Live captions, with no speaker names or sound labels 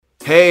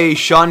Hey,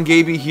 Sean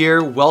Gaby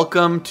here.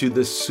 Welcome to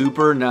the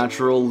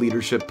Supernatural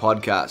Leadership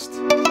Podcast.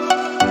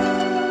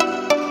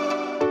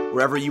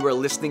 Wherever you are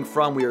listening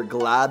from, we are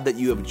glad that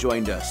you have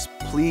joined us.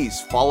 Please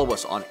follow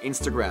us on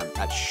Instagram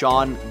at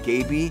Sean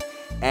Gaby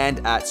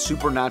and at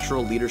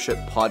Supernatural Leadership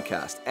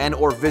Podcast, and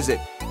or visit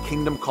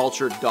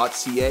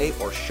kingdomculture.ca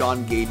or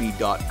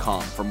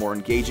seangaby.com for more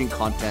engaging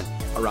content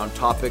around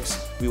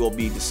topics we will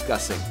be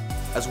discussing.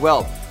 As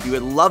well, we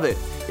would love it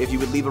if you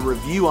would leave a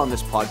review on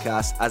this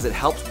podcast, as it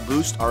helps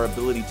boost our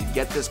ability to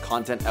get this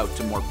content out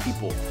to more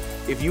people.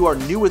 If you are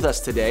new with us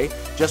today,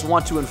 just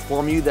want to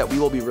inform you that we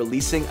will be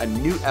releasing a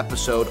new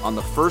episode on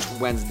the first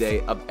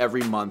Wednesday of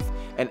every month,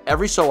 and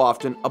every so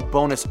often a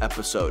bonus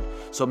episode.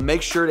 So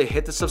make sure to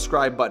hit the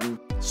subscribe button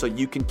so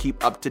you can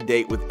keep up to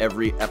date with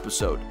every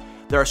episode.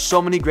 There are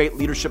so many great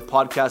leadership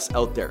podcasts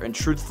out there, and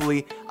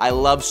truthfully, I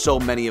love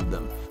so many of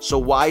them. So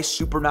why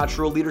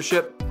supernatural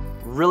leadership?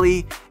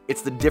 Really,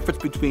 it's the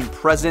difference between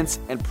presence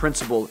and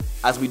principle,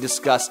 as we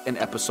discussed in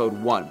episode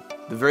 1.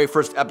 The very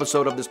first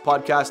episode of this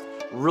podcast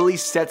really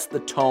sets the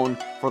tone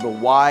for the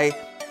why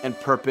and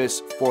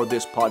purpose for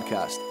this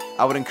podcast.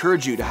 I would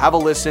encourage you to have a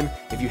listen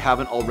if you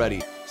haven't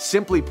already.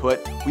 Simply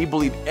put, we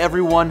believe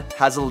everyone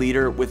has a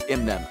leader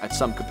within them at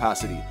some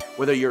capacity.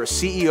 Whether you're a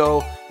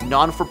CEO,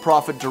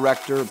 non-for-profit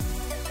director,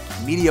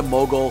 media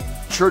mogul,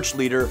 church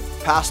leader,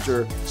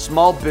 pastor,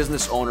 small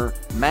business owner,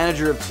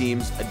 manager of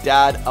teams, a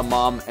dad, a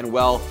mom, and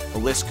well, the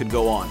list could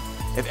go on.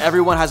 If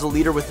everyone has a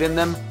leader within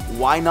them,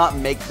 why not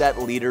make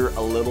that leader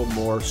a little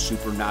more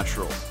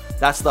supernatural?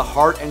 That's the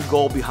heart and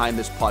goal behind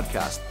this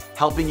podcast,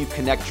 helping you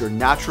connect your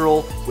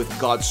natural with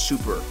God's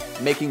super,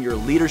 making your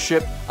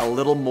leadership a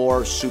little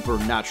more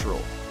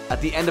supernatural.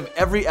 At the end of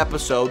every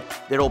episode,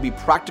 there will be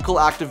practical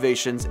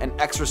activations and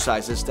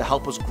exercises to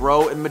help us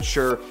grow and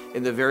mature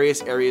in the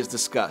various areas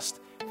discussed.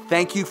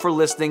 Thank you for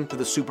listening to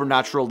the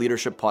Supernatural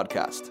Leadership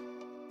Podcast.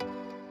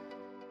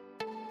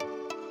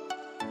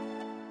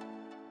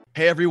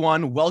 Hey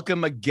everyone,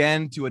 welcome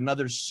again to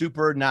another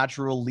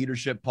Supernatural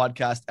Leadership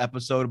Podcast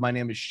episode. My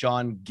name is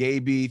Sean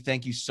Gaby.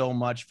 Thank you so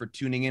much for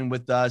tuning in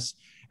with us.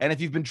 And if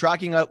you've been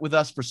tracking up with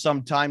us for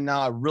some time now,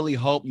 I really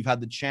hope you've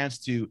had the chance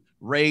to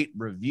rate,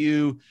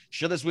 review,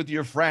 share this with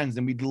your friends.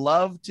 And we'd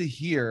love to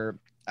hear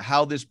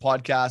how this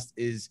podcast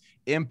is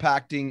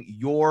impacting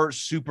your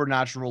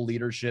supernatural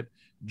leadership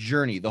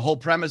journey. The whole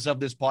premise of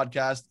this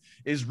podcast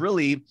is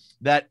really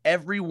that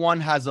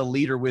everyone has a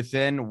leader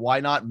within. Why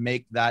not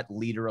make that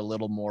leader a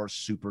little more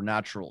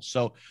supernatural?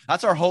 So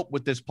that's our hope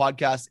with this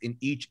podcast in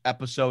each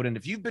episode. And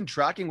if you've been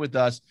tracking with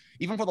us,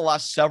 even for the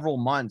last several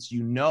months,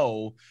 you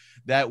know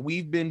that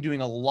we've been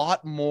doing a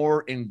lot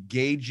more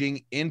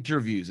engaging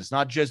interviews. It's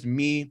not just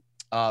me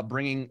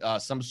bringing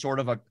some sort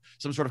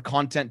of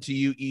content to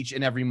you each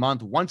and every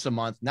month, once a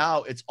month.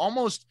 Now it's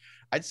almost,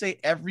 I'd say,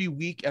 every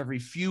week, every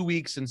few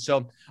weeks. And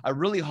so I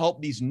really hope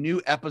these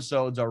new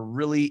episodes are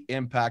really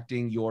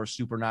impacting your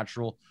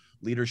supernatural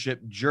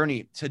leadership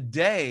journey.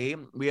 Today,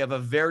 we have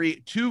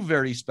two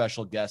very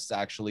special guests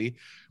actually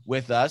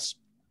with us,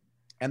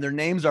 and their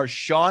names are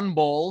Shawn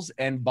Bolz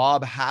and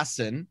Bob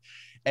Hasson.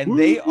 And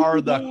they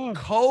are the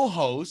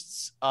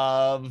co-hosts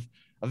of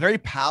a very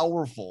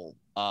powerful,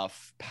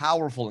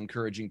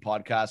 encouraging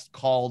podcast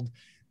called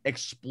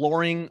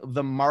Exploring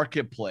the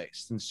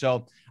Marketplace. And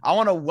so I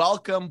want to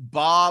welcome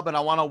Bob and I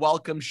want to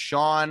welcome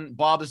Shawn.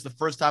 Bob, this is the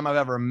first time I've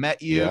ever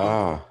met you.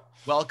 Yeah.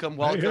 Welcome.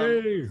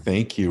 Hey.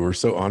 Thank you. We're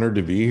so honored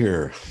to be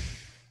here.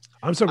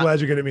 I'm so glad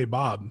you're going to meet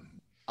Bob.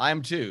 I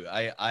am too.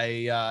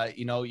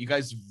 You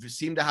guys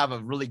seem to have a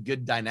really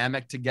good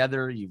dynamic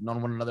together. You've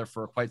known one another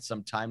for quite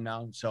some time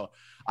now. So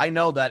I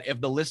know that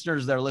if the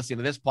listeners that are listening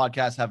to this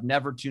podcast have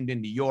never tuned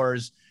into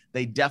yours,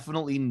 they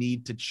definitely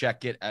need to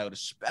check it out,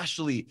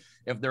 especially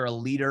if they're a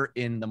leader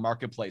in the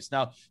marketplace.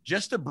 Now,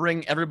 just to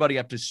bring everybody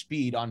up to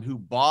speed on who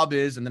Bob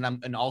is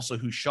and also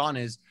who Shawn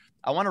is,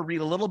 I want to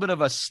read a little bit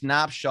of a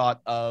snapshot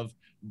of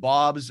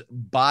Bob's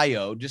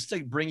bio, just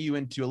to bring you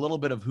into a little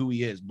bit of who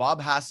he is. Bob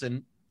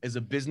Hasson is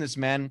a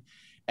businessman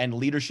and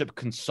leadership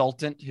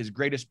consultant. His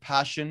greatest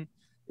passion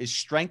is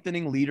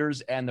strengthening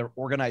leaders and their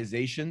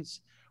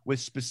organizations, with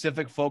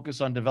specific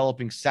focus on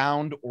developing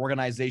sound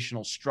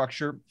organizational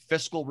structure,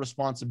 fiscal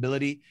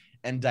responsibility,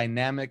 and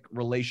dynamic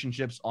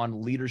relationships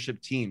on leadership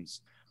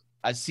teams.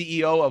 As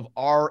CEO of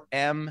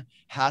R.M.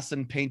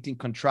 Hasson Painting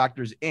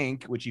Contractors,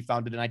 Inc., which he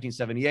founded in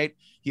 1978,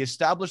 he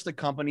established the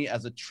company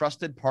as a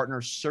trusted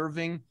partner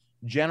serving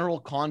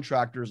general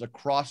contractors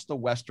across the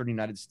Western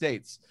United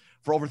States.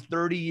 For over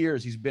 30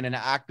 years, he's been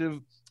active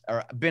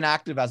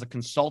as a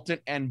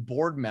consultant and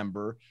board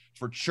member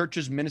for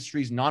churches,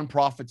 ministries,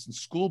 nonprofits, and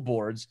school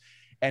boards,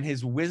 and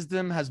his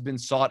wisdom has been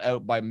sought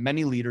out by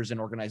many leaders and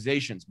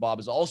organizations. Bob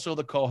is also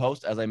the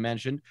co-host, as I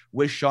mentioned,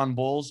 with Shawn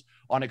Bolz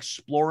on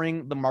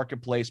Exploring the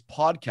Marketplace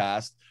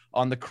podcast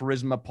on the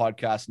Charisma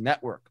Podcast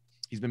Network.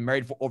 He's been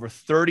married for over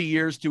 30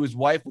 years to his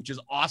wife, which is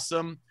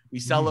awesome. We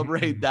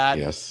celebrate that.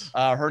 Yes.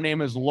 Her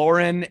name is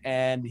Lauren,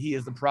 and he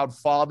is the proud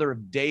father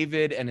of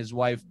David and his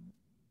wife.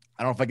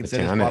 I don't know if I can say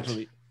this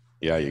properly.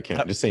 Yeah, you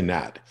can't just say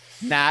Nat.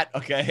 Nat.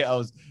 Okay. I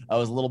was a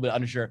little bit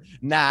unsure.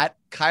 Nat,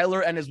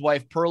 Kyler and his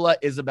wife, Perla,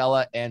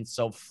 Isabella, and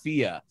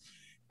Sophia.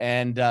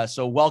 And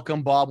so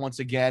welcome, Bob, once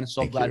again.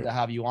 So Thank glad you. to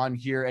have you on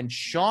here. And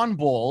Sean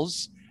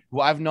Bowles,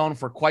 who I've known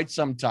for quite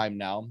some time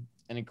now,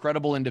 an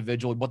incredible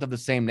individual. We both have the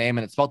same name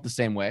and it's spelled the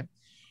same way.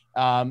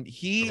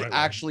 He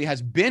actually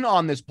has been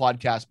on this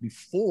podcast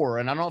before,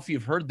 and I don't know if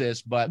you've heard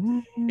this, but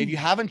if you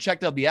haven't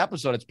checked out the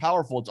episode, it's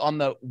powerful. It's on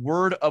the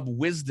word of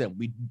wisdom.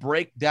 We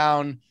break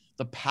down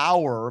the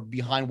power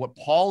behind what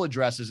Paul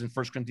addresses in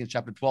 1 Corinthians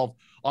chapter 12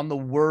 on the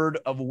word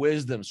of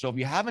wisdom. So if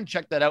you haven't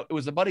checked that out, it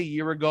was about a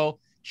year ago.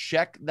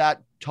 Check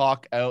that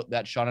talk out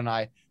that Sean and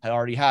I had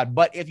already had.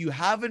 But if you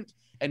haven't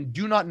and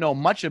do not know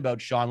much about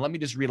Sean, let me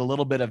just read a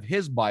little bit of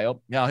his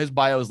bio. Now, his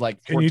bio is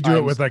like Can you do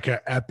it with like an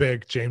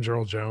epic James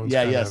Earl Jones?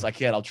 Yeah, yes, I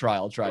can. I'll try.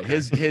 Okay.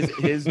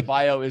 His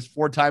bio is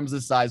 4 times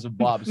the size of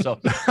Bob. So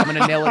I'm going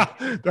to nail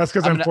it. That's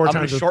because I'm 4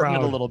 times as proud. I'm going to shorten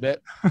it a little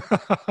bit.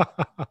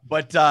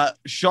 But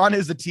Sean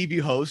is a TV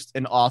host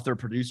and author,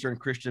 producer, and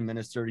Christian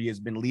minister. He has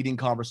been leading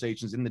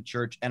conversations in the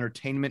church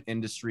entertainment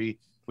industry,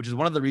 which is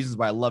one of the reasons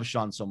why I love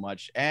Sean so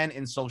much, and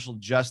in social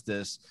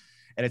justice.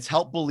 And he's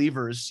helped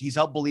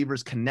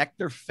believers connect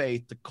their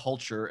faith to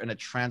culture in a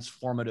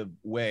transformative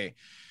way.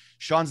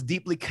 Sean's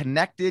deeply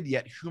connected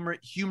yet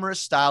humorous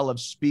style of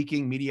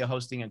speaking, media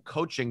hosting, and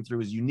coaching through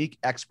his unique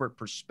expert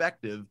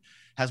perspective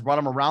has brought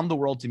him around the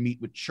world to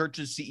meet with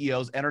churches,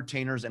 CEOs,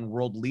 entertainers, and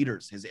world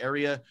leaders. His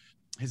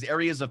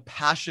areas of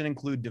passion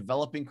include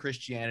developing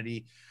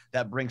Christianity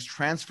that brings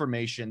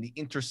transformation, the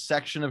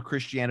intersection of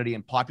Christianity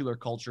and popular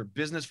culture,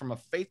 business from a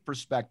faith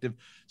perspective,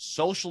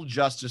 social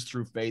justice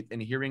through faith,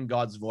 and hearing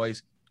God's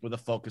voice with a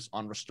focus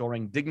on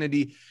restoring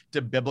dignity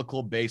to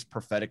biblical-based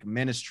prophetic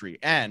ministry.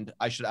 And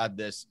I should add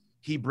this,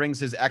 he brings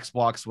his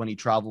Xbox when he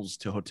travels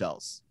to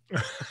hotels.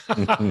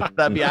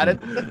 That be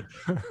added?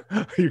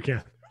 You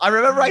can. I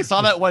remember I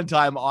saw that one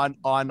time on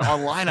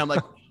online. I'm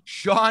like,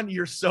 Sean,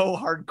 you're so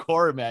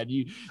hardcore, man.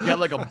 You have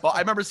like I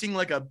remember seeing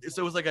it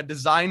was like a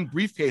design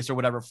briefcase or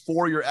whatever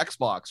for your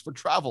Xbox for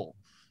travel.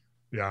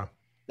 Yeah.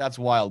 That's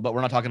wild, but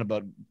we're not talking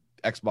about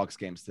Xbox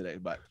games today.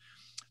 But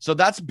so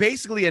that's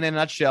basically in a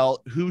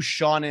nutshell who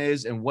Sean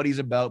is and what he's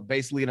about.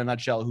 Basically in a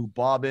nutshell who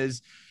Bob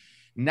is.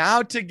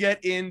 Now to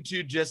get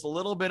into just a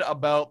little bit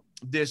about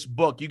this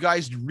book. You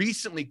guys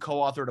recently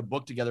co-authored a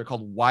book together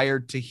called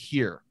Wired to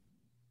Hear.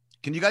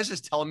 Can you guys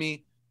just tell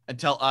me and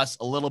tell us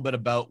a little bit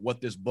about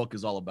what this book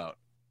is all about?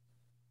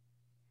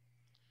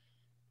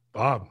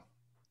 Bob.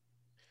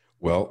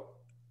 Well,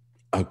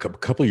 a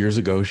couple of years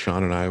ago,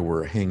 Sean and I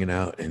were hanging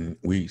out and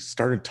we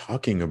started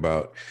talking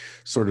about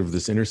sort of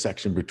this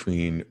intersection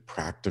between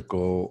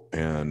practical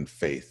and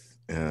faith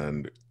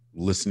and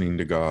listening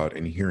to God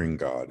and hearing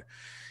God.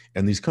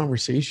 And these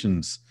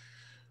conversations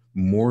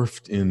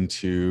morphed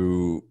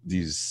into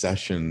these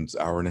sessions,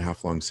 1.5 hour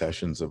long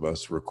sessions of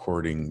us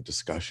recording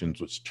discussions,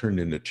 which turned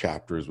into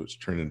chapters, which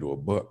turned into a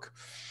book.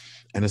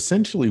 And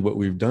essentially what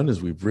we've done is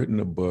we've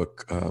written a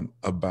book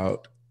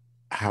about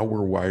how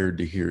we're wired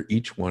to hear,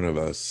 each one of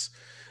us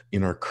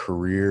in our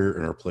career,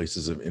 in our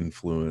places of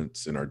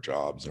influence, in our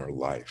jobs, in our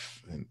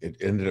life. And it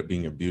ended up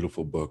being a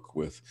beautiful book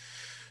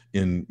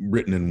written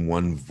in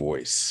one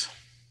voice.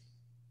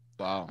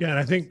 Wow. Yeah, and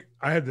I think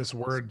I had this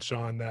word,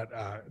 Sean, that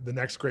the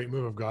next great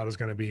move of God is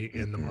going to be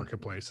in the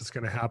marketplace. It's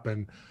going to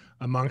happen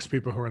amongst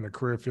people who are in the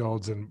career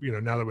fields. And,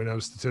 now that we know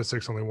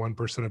statistics, only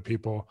 1% of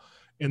people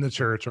in the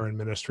church or in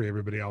ministry,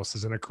 everybody else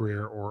is in a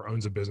career or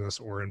owns a business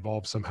or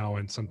involved somehow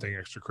in something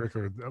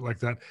extracurricular like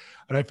that.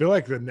 And I feel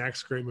like the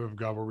next great move of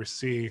God, where we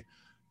see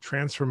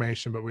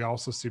transformation, but we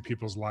also see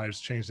people's lives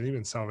changed and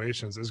even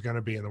salvations, is going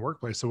to be in the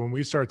workplace. So when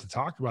we start to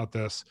talk about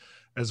this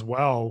as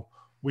well,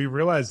 we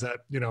realize that,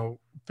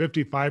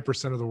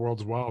 55% of the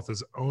world's wealth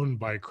is owned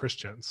by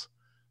Christians.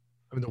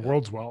 I mean, the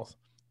world's wealth,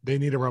 they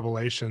need a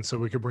revelation so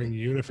we could bring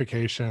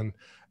unification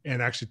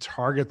and actually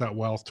target that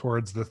wealth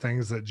towards the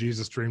things that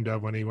Jesus dreamed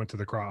of when he went to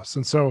the cross.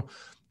 And so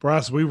for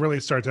us, we really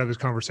start to have these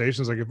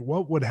conversations like,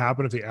 what would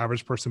happen if the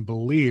average person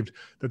believed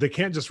that they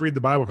can't just read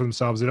the Bible for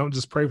themselves, they don't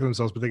just pray for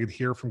themselves, but they could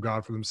hear from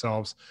God for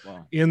themselves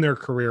in their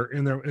career,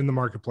 in the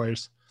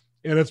marketplace.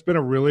 And it's been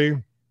a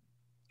really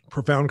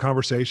profound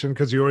conversation,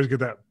 because you always get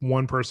that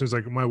one person who's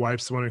like, my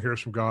wife's the one who hears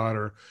from God,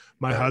 or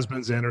my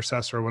husband's the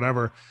intercessor, or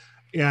whatever.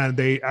 And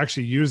they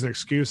actually use an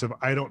excuse of,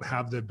 I don't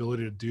have the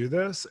ability to do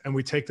this. And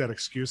we take that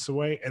excuse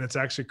away, and it's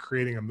actually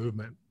creating a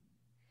movement.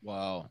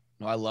 Wow.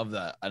 No, I love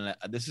that. And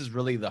this is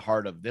really the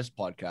heart of this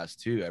podcast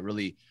too. I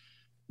really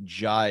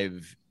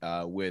jive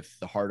with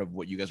the heart of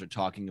what you guys are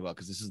talking about,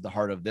 because this is the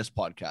heart of this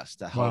podcast,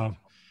 to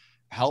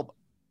help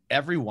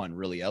everyone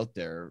really out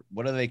there,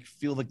 whether they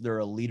feel like they're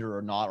a leader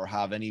or not, or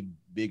have any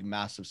big,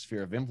 massive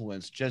sphere of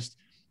influence, just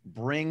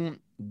bring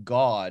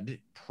God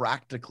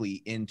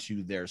practically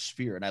into their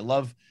sphere. And I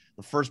love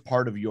the first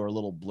part of your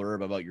little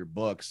blurb about your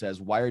book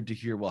says, Wired to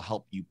Hear will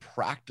help you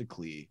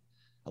practically.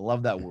 I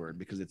love that word,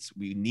 because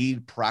we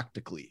need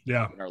practically in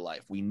our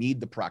life. We need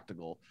the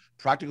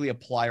practically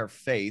apply our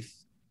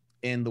faith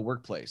in the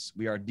workplace.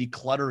 We are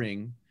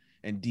decluttering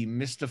and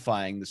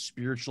demystifying the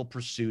spiritual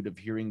pursuit of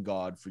hearing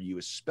God for you,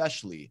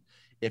 especially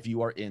if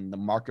you are in the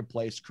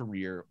marketplace,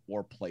 career,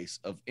 or place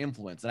of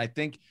influence. And I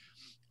think,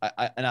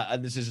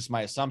 this is just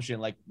my assumption,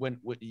 like when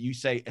you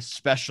say,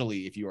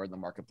 especially if you are in the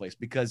marketplace,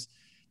 because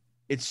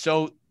it's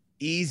so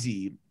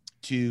easy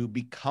to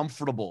be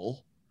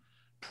comfortable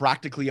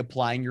practically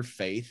applying your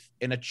faith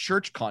in a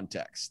church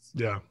context,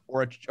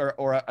 or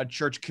a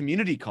church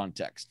community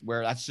context,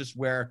 where that's just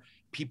where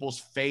people's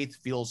faith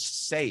feels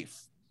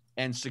safe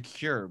and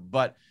secure.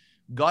 But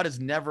God has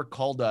never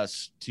called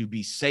us to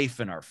be safe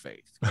in our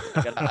faith.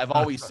 I've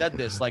always said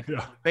this, like,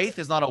 faith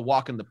is not a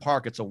walk in the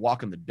park, it's a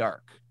walk in the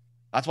dark.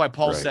 That's why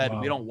Paul said,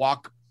 we don't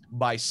walk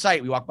by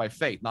sight, we walk by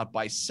faith, not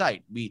by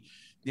sight.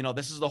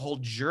 This is the whole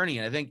journey.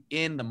 And I think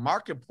in the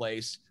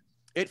marketplace,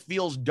 it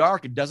feels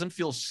dark. It doesn't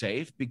feel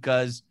safe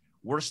because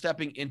we're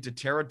stepping into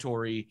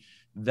territory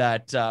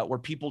that where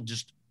people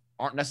just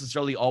aren't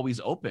necessarily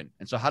always open.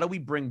 And so how do we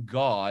bring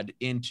God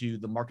into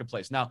the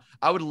marketplace? Now,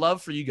 I would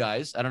love for you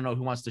guys, I don't know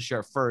who wants to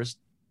share first,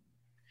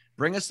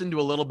 bring us into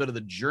a little bit of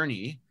the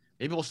journey.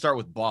 Maybe we'll start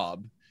with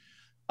Bob,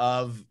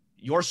 of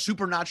your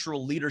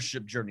supernatural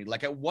leadership journey.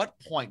 Like, at what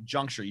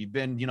juncture you've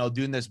been,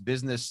 doing this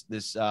business,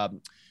 this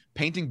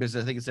painting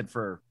business, I think it said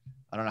for,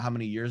 I don't know how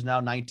many years now,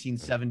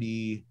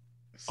 1970,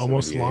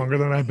 almost longer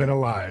than I've been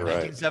alive.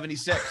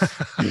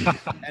 1976.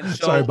 And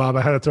so, sorry, Bob,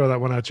 I had to throw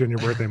that one at you in your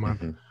birthday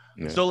month.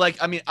 Yeah. So, like,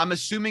 I mean, I'm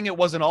assuming it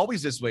wasn't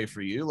always this way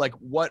for you. Like,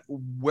 what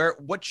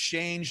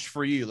changed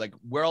for you? Like,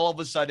 where all of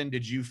a sudden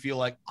did you feel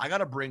like, I got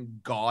to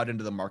bring God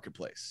into the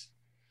marketplace?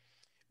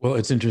 Well,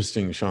 it's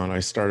interesting, Sean. I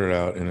started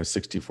out in a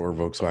 64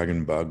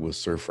 Volkswagen Bug with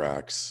surf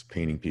racks,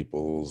 painting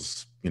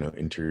people's,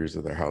 interiors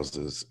of their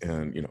houses.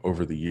 And,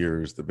 over the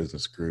years, the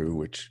business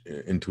grew,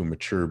 into a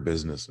mature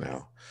business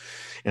now.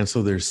 And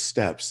so there's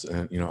steps,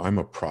 and, I'm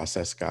a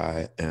process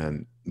guy,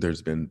 and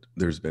there's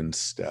been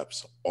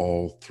steps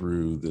all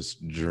through this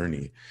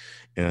journey,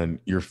 and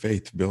your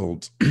faith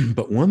builds.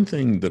 But one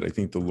thing that I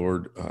think the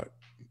Lord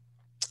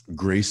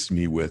graced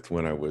me with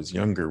when I was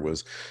younger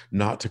was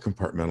not to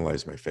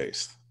compartmentalize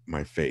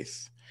my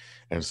faith.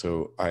 And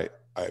so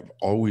I've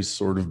always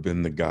sort of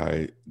been the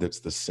guy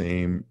that's the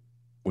same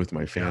with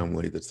my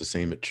family, that's the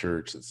same at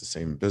church, that's the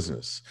same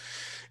business.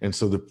 And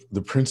so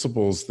the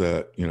principles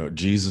that,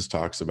 Jesus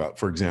talks about,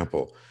 for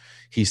example,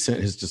 he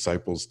sent his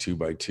disciples 2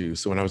 by 2.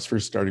 So when I was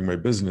first starting my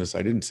business,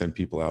 I didn't send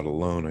people out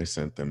alone. I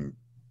sent them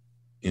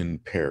in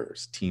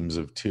pairs, teams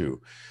of 2,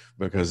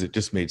 because it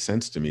just made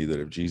sense to me that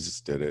if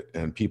Jesus did it,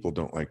 and people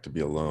don't like to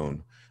be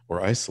alone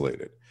or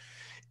isolated.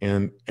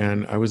 And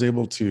I was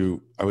able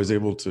to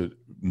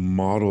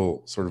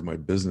model sort of my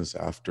business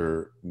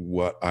after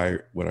what I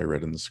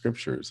read in the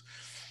scriptures.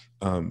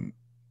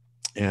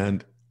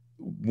 And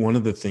one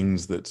of the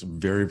things that's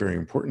very, very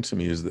important to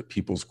me is that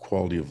people's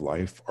quality of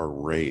life are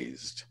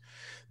raised,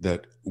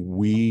 that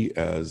we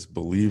as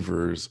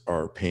believers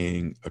are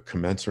paying a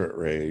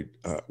commensurate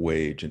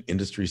wage, an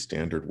industry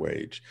standard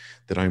wage,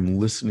 that I'm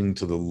listening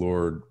to the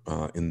Lord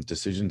in the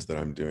decisions that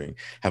I'm doing.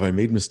 Have I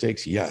made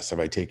mistakes? Yes. Have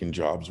I taken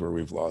jobs where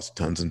we've lost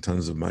tons and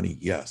tons of money?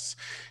 Yes.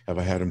 Have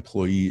I had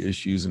employee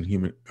issues and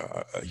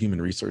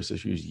human resource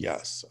issues?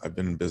 Yes. I've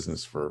been in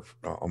business for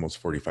almost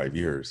 45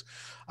 years.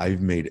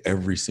 I've made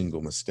every single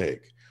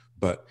mistake.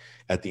 But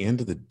at the end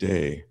of the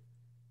day,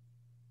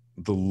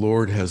 the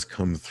Lord has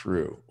come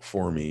through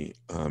for me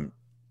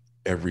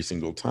every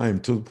single time,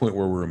 to the point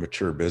where we're a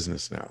mature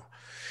business now.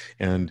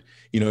 And,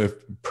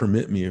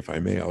 permit me, if I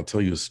may, I'll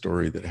tell you a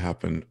story that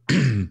happened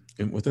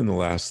within the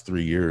last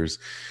 3 years.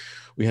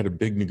 We had a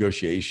big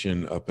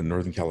negotiation up in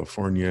Northern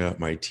California.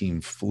 My team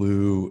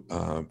flew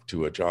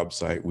to a job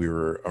site. We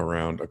were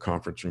around a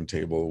conference room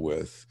table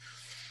with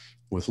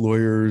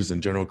lawyers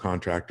and general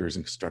contractors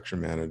and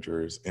construction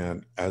managers.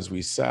 And as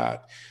we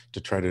sat to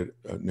try to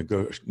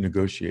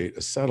negotiate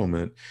a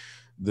settlement,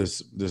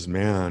 this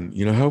man,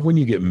 how when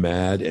you get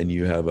mad and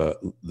you have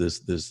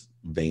this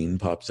vein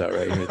pops out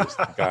right here,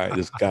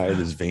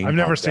 this vein. I've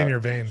never seen your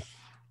vein.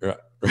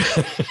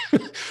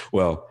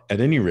 Well, at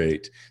any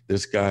rate,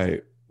 this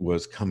guy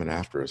was coming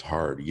after us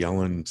hard,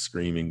 yelling,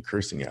 screaming,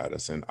 cursing at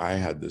us. And I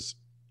had this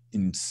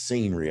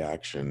insane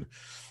reaction.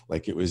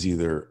 Like, it was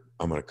either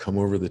I'm going to come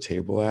over the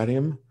table at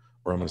him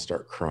or I'm going to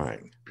start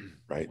crying,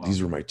 right? Wow.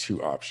 These were my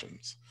 2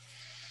 options.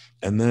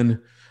 And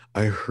then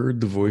I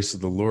heard the voice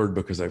of the Lord,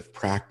 because I've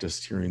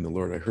practiced hearing the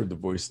Lord. I heard the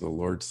voice of the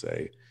Lord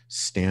say,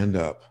 stand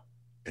up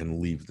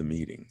and leave the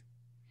meeting.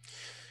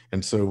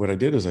 And so what I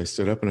did is I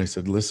stood up and I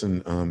said,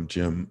 listen,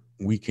 Jim,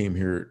 we came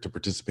here to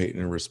participate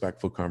in a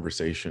respectful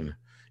conversation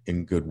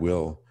in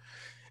goodwill.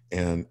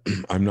 And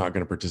I'm not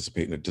going to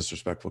participate in a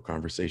disrespectful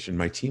conversation.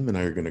 My team and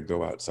I are going to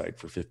go outside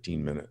for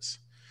 15 minutes.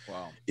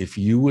 Wow. If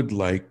you would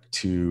like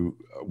to,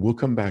 we'll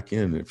come back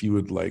in. If you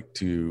would like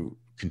to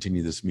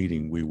continue this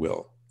meeting, we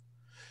will.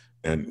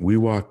 And we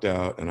walked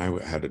out, and I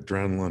had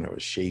adrenaline. I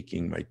was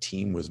shaking. My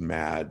team was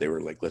mad. They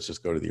were like, let's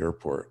just go to the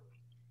airport.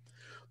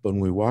 But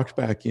when we walked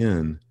back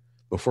in,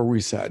 before we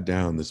sat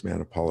down, this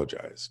man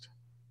apologized.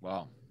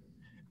 Wow.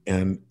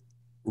 And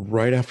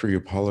right after he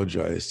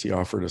apologized, he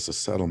offered us a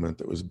settlement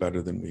that was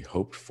better than we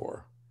hoped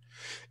for.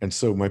 And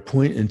so my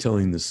point in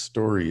telling this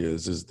story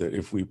is that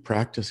if we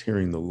practice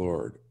hearing the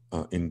Lord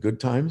in good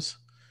times,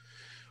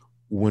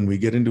 when we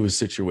get into a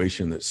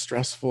situation that's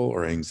stressful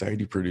or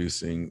anxiety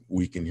producing,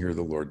 we can hear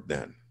the Lord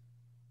then.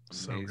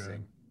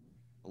 Amazing.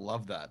 I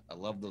love that. I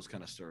love those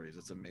kind of stories.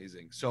 It's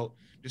amazing. So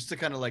just to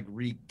kind of like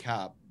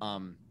recap,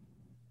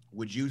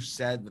 would you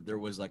said that there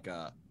was like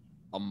a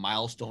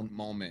milestone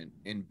moment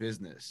in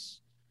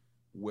business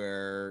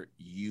where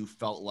you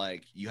felt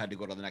like you had to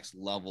go to the next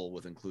level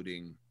with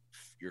including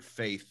your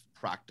faith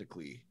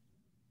practically?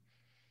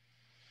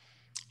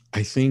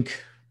 I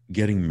think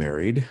getting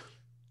married,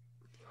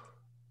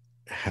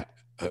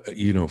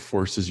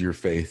 forces your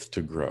faith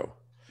to grow.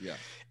 Yeah.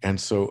 And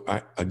so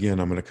I'm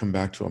going to come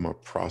back to, I'm a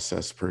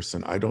process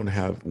person. I don't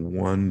have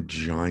one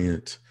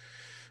giant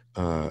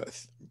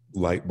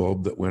light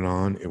bulb that went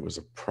on. It was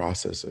a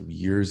process of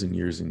years and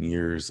years and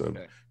years of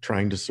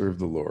trying to serve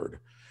the Lord,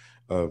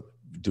 of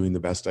doing the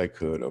best I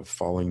could, of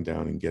falling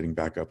down and getting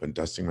back up and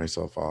dusting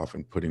myself off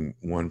and putting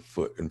one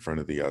foot in front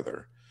of the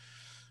other.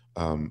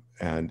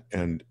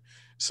 And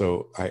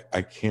so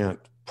I can't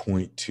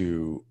point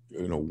to,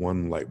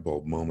 one light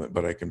bulb moment,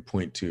 but I can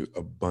point to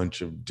a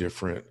bunch of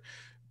different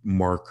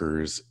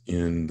markers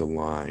in the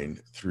line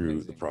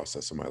through the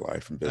process of my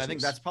life and business. I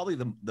think that's probably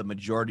the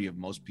majority of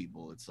most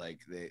people. It's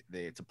like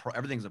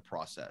everything's a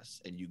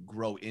process, and you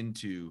grow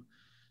into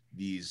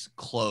these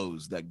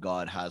clothes that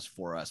God has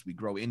for us. We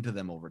grow into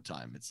them over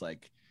time. It's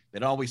like they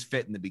don't always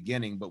fit in the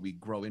beginning, but we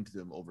grow into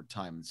them over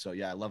time. So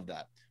yeah, I love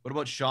that. What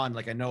about Sean?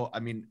 Like I know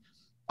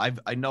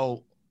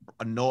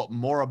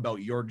more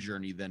about your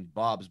journey than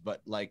Bob's,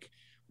 but like,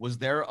 was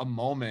there a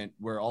moment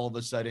where all of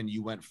a sudden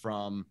you went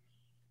from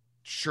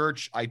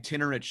church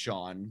itinerant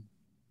Sean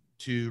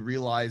to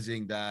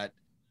realizing that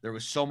there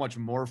was so much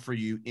more for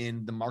you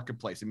in the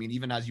marketplace? I mean,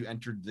 even as you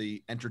entered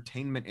the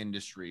entertainment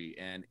industry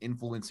and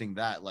influencing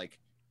that, like,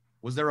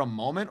 was there a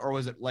moment, or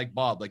was it like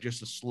Bob, like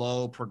just a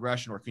slow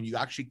progression, or can you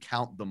actually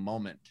count the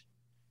moment?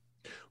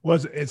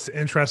 Well, it's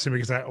interesting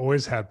because I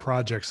always had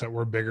projects that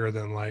were bigger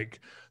than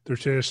like the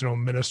traditional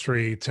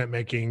ministry tent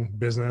making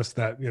business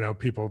that,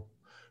 people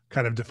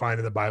kind of defined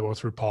in the Bible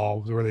through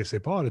Paul, where they say,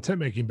 Paul had a tent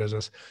making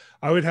business.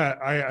 I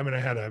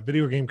had a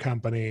video game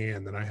company,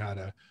 and then I had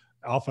a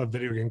alpha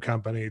video game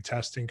company,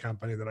 testing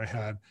company, then I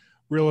had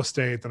real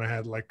estate, then I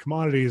had like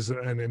commodities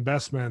and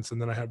investments.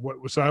 And then I had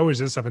so I always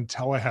did stuff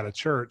until I had a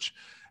church.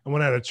 And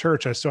when I had a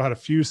church, I still had a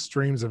few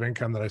streams of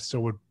income that I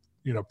still would,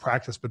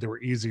 practice, but they were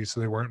easy.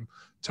 So they weren't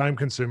time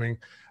consuming.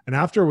 And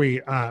after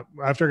I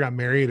got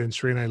married and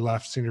Sheree and I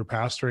left senior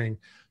pastoring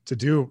to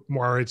do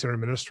more itinerant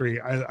ministry,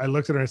 I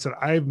looked at her and I said,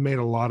 I've made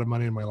a lot of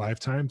money in my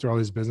lifetime through all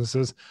these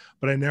businesses,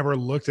 but I never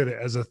looked at it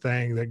as a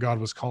thing that God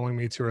was calling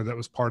me to, or that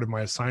was part of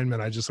my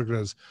assignment. I just looked at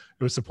it as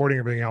it was supporting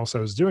everything else I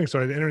was doing. So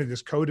I entered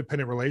these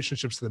codependent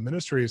relationships to the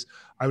ministries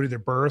I would either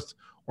birth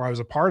or I was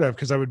a part of,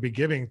 because I would be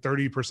giving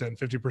 30%,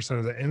 50%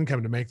 of the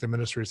income to make the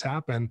ministries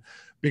happen,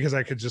 because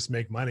I could just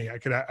make money. I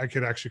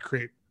could actually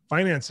create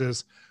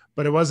finances,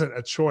 but it wasn't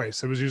a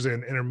choice. It was usually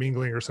an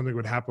intermingling or something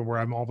would happen where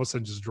I'm all of a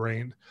sudden just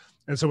drained.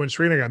 And so when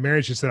Sheree and I got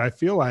married, she said, I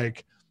feel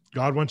like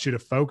God wants you to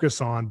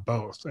focus on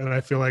both. And I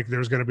feel like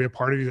there's going to be a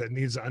part of you that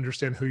needs to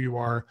understand who you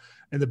are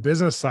in the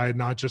business side,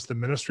 not just the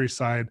ministry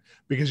side,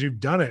 because you've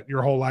done it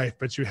your whole life,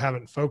 but you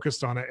haven't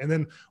focused on it. And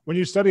then when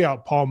you study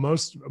out Paul,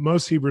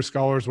 most Hebrew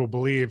scholars will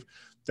believe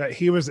that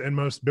he was, and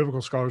most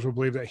biblical scholars will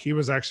believe that he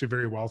was actually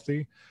very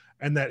wealthy,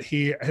 and that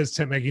his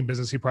tent making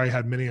business, he probably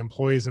had many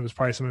employees, and it was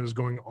probably something that was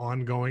going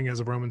ongoing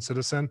as a Roman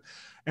citizen.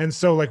 And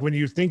so like, when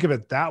you think of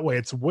it that way,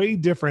 it's way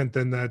different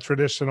than the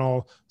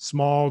traditional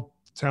small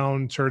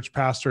town church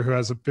pastor who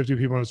has 50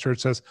 people in his church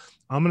says,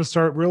 I'm going to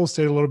start real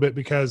estate a little bit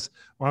because,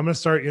 well, I'm going to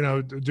start,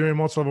 doing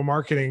multi-level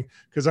marketing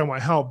because I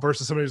want help,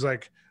 versus somebody who's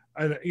like,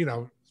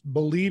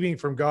 believing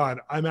from God,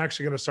 I'm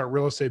actually going to start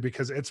real estate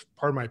because it's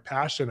part of my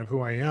passion of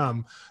who I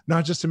am,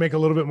 not just to make a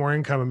little bit more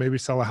income and maybe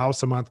sell a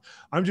house a month.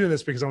 I'm doing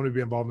this because I want to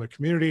be involved in the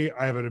community.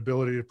 I have an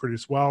ability to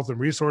produce wealth and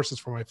resources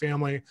for my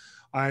family.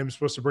 I'm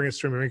supposed to bring a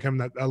stream of income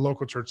that a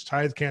local church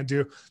tithe can't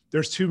do.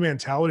 There's two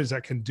mentalities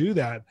that can do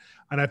that.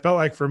 And I felt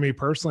like for me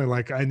personally,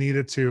 like I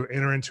needed to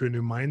enter into a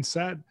new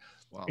mindset.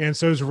 Wow. And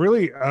so it was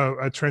really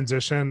a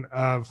transition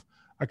of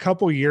a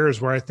couple of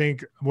years where I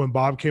think when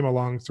Bob came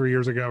along 3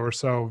 years ago or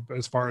so,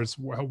 as far as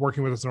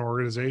working with us in our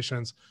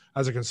organizations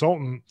as a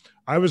consultant,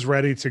 I was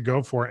ready to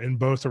go for it in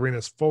both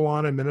arenas, full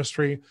on in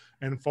ministry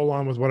and full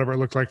on with whatever it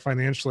looked like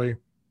financially.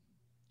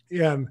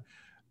 And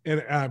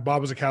Bob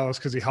was a catalyst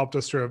because he helped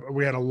us through.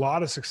 We had a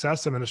lot of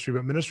success in ministry,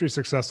 but ministry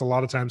success a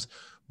lot of times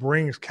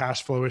brings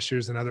cash flow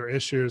issues and other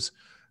issues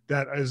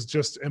that is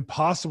just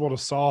impossible to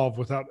solve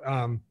without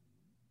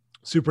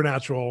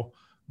supernatural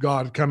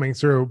God coming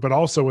through, but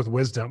also with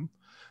wisdom.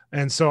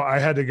 And so I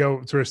had to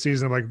go through a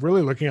season of like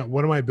really looking at,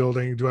 what am I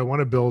building? Do I want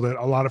to build it?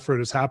 A lot of fruit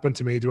has happened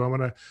to me. Do I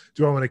want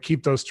to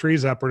keep those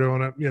trees up, or do I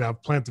want to,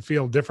 plant the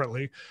field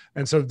differently?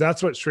 And so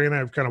that's what Sheree and I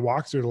have kind of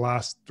walked through the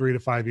last 3 to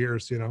 5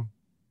 years,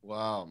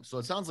 Wow. So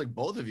it sounds like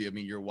both of you, I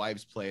mean, your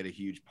wives played a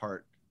huge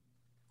part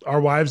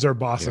Our wives are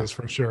bosses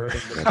for sure.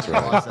 That's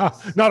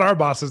right. Not our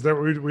bosses that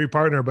we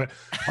partner, but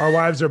our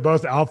wives are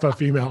both alpha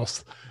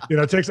females.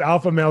 It takes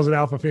alpha males and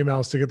alpha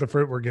females to get the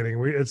fruit we're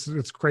getting.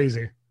 It's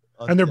crazy.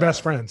 And they're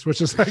best friends, which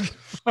is like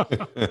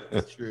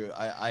It's true.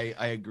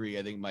 I agree.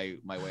 I think my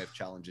wife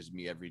challenges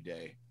me every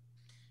day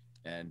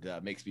and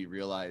makes me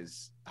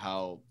realize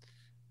how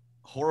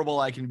horrible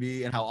I can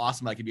be and how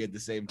awesome I can be at the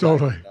same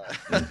time.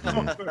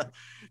 Totally.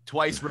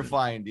 Twice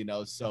refined,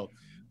 so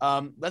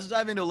let's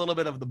dive into a little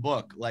bit of the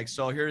book.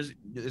 So here's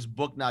this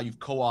book now you've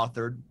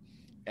co-authored,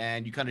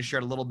 and you kind of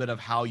shared a little bit of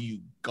how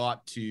you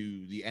got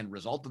to the end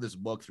result of this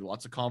book through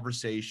lots of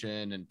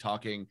conversation and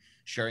talking,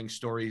 sharing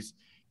stories.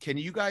 Can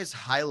you guys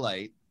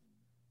highlight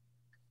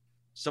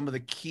some of the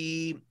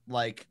key,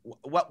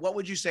 what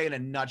would you say in a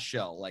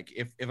nutshell?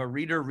 If a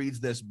reader reads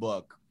this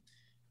book,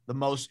 the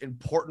most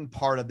important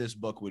part of this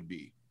book would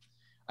be?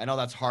 I know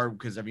that's hard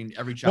because every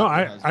chapter. No,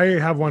 I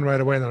have one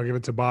right away, and then I'll give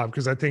it to Bob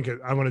because I think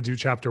I want to do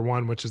chapter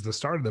 1, which is the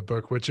start of the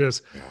book, which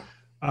is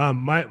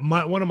my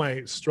one of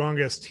my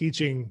strongest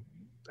teaching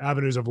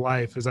avenues of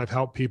life is I've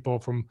helped people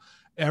from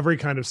every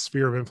kind of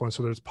sphere of influence,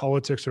 whether it's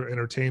politics or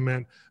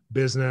entertainment,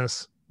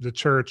 business, the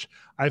church.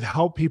 I've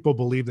helped people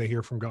believe they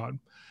hear from God.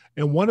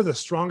 And one of the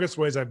strongest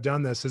ways I've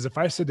done this is if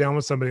I sit down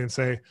with somebody and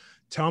say,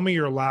 tell me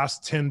your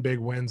last 10 big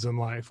wins in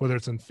life, whether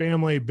it's in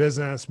family,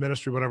 business,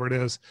 ministry, whatever it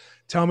is,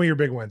 tell me your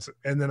big wins.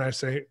 And then I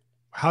say,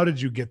 how did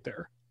you get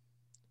there?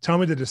 Tell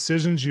me the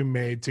decisions you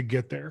made to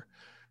get there.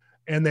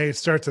 And they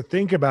start to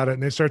think about it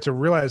and they start to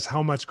realize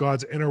how much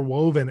God's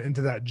interwoven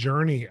into that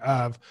journey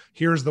of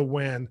here's the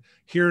win.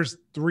 Here's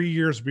 3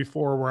 years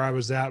before where I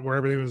was at, where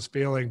everything was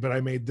failing, but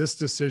I made this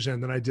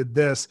decision. Then I did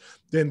this.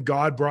 Then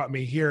God brought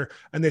me here.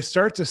 And they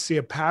start to see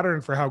a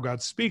pattern for how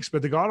God speaks.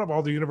 But the God of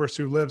all the universe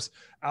who lives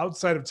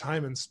outside of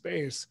time and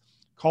space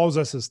calls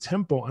us his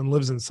temple and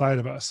lives inside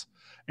of us.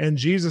 And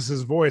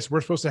Jesus's voice,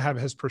 we're supposed to have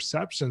his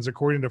perceptions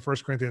according to 1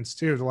 Corinthians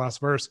 2, the last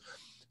verse.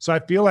 So I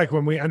feel like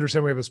when we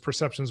understand we have his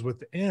perceptions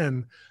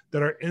within,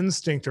 that our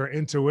instinct, our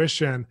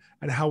intuition,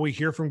 and how we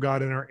hear from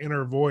God in our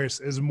inner voice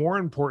is more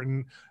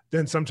important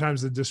than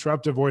sometimes the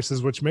disruptive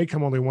voices, which may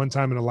come only one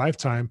time in a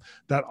lifetime,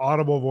 that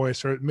audible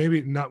voice, or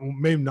maybe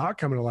not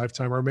come in a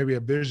lifetime, or maybe a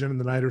vision in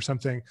the night or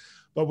something.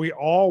 But we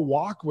all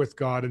walk with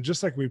God. And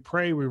just like we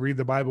pray, we read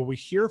the Bible, we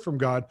hear from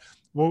God.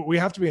 Well, we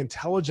have to be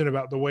intelligent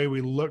about the way we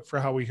look for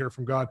how we hear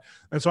from God.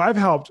 And so I've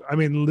helped,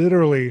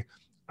 literally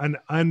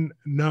an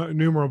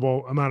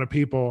innumerable amount of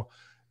people,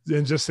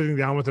 and just sitting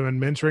down with them and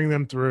mentoring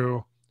them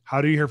through how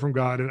do you hear from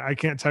God. And I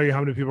can't tell you how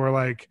many people are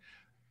like,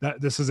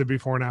 that this is a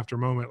before and after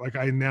moment. Like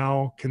I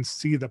now can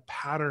see the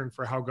pattern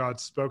for how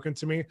God's spoken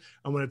to me,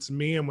 and when it's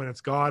me and when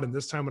it's God. And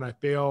this time when I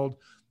failed,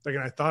 and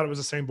I thought it was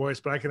the same voice,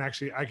 but I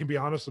can be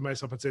honest with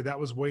myself and say that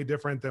was way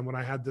different than when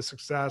I had the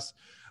success.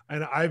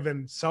 And I've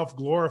been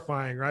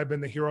self-glorifying, or I've been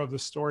the hero of the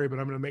story, but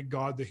I'm going to make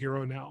God the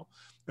hero now.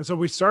 And so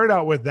we started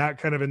out with that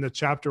kind of in the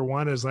chapter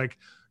 1 is like,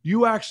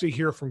 you actually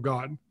hear from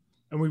God.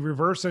 And we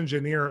reverse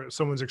engineer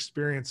someone's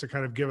experience to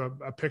kind of give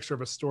a picture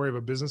of a story of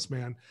a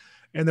businessman.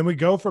 And then we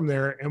go from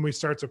there and we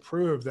start to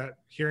prove that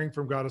hearing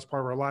from God is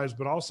part of our lives,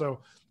 but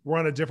also we're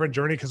on a different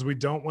journey because we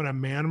don't want a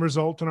man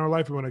result in our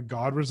life. We want a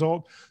God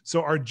result.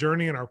 So our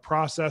journey and our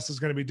process is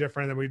going to be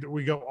different. And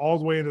we go all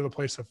the way into the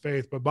place of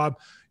faith. But Bob,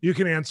 you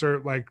can answer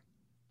like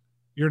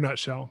your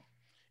nutshell.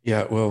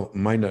 Yeah. Well,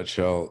 my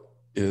nutshell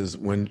is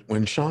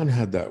when Sean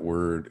had that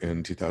word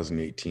in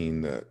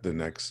 2018 that the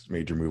next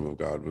major move of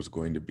God was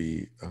going to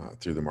be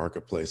through the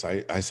marketplace,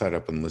 I sat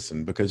up and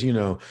listened because,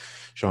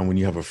 Sean, when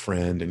you have a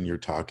friend and you're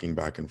talking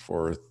back and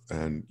forth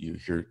and you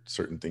hear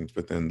certain things,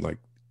 but then like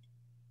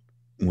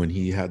when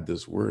he had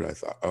this word, I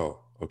thought,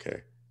 oh,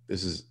 okay,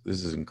 this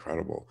is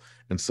incredible.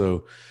 And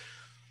so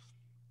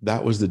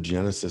that was the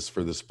genesis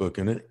for this book.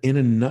 And in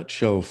a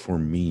nutshell for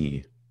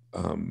me,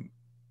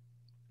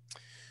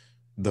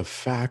 the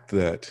fact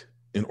that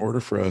in order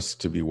for us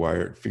to be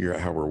wired, figure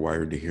out how we're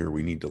wired to hear,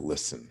 we need to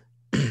listen.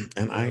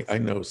 And I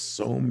know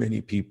so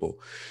many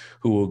people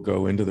who will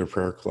go into their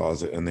prayer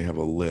closet and they have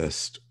a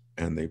list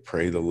and they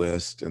pray the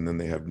list, and then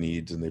they have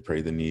needs and they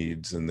pray the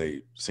needs, and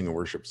they sing a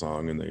worship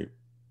song and they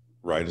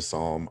write a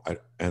psalm.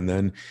 And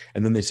then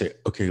they say,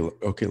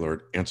 okay,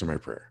 Lord, answer my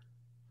prayer.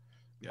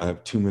 Yeah. I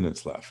have 2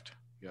 minutes left.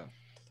 Yeah.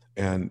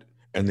 And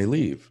they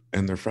leave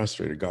and they're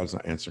frustrated. God's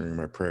not answering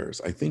my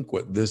prayers. I think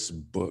what this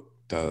book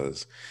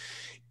does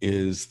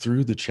is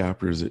through the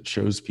chapters, it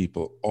shows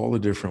people all the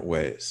different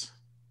ways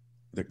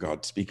that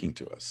God's speaking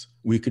to us.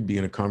 We could be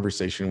in a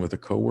conversation with a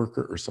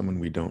coworker or someone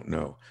we don't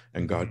know,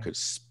 and God could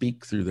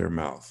speak through their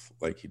mouth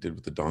like he did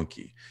with the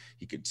donkey.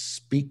 He could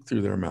speak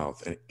through their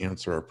mouth and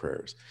answer our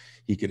prayers.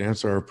 He could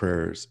answer our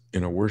prayers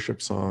in a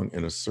worship song,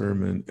 in a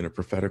sermon, in a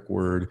prophetic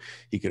word.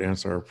 He could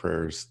answer our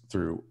prayers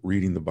through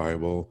reading the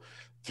Bible,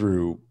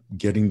 through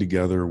getting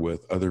together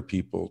with other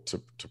people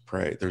to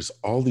pray. There's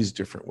all these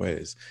different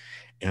ways.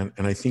 And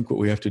I think what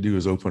we have to do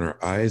is open our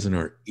eyes and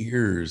our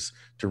ears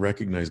to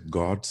recognize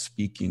God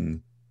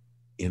speaking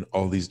in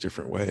all these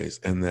different ways.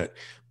 And that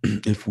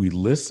if we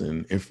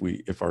listen,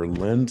 if our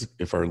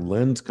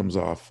lens comes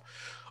off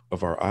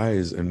of our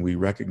eyes and we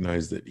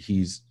recognize that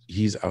he's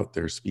out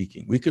there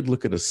speaking. We could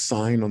look at a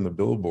sign on the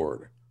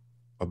billboard,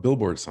 a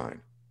billboard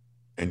sign,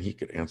 and he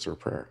could answer a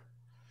prayer.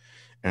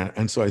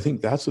 And so I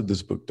think that's what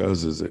this book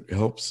does, is it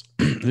helps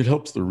it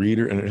helps the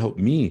reader, and it helped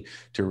me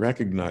to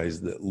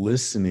recognize that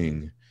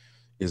listening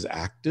is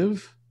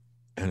active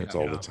and it's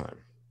all the time.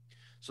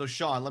 So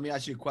Sean, let me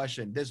ask you a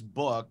question. This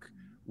book,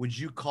 would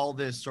you call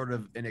this sort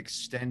of an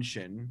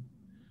extension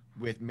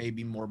with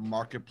maybe more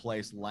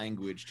marketplace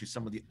language to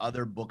some of the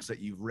other books that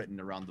you've written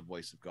around the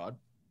voice of God?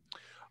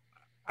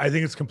 I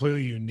think it's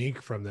completely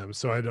unique from them.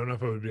 So I don't know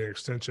if it would be an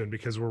extension,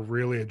 because we're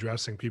really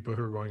addressing people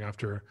who are going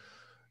after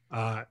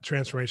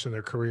transformation of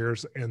their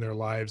careers and their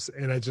lives.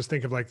 And I just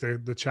think of like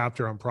the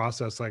chapter on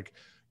process, like,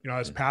 I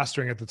was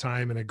pastoring at the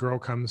time, and a girl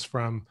comes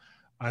from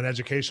an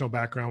educational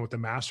background with a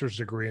master's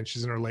degree, and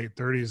she's in her late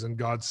 30s, and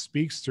God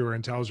speaks to her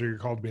and tells her, you're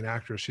called to be an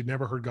actress. She'd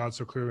never heard God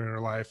so clearly in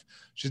her life.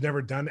 She's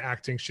never done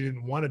acting. She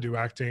didn't want to do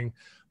acting,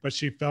 but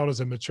she felt as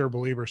a mature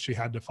believer, she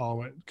had to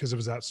follow it because it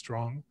was that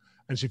strong.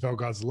 And she felt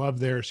God's love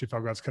there. She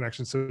felt God's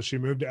connection. So she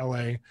moved to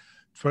LA,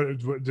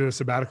 did a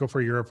sabbatical for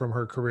a year from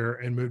her career,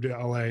 and moved to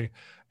LA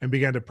and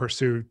began to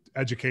pursue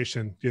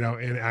education,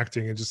 in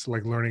acting and just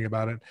like learning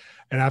about it.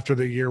 And after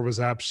the year was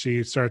up,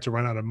 she started to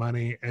run out of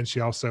money, and she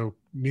also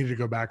needed to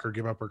go back or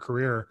give up her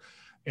career.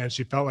 And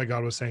she felt like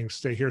God was saying,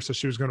 stay here. So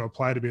she was going to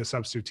apply to be a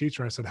substitute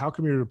teacher. And I said, how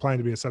come you're applying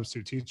to be a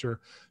substitute teacher?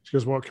 She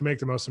goes, well, it can make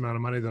the most amount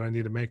of money that I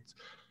need to make,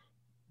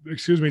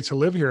 to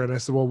live here. And I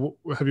said, well,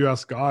 have you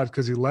asked God?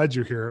 Because he led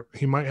you here.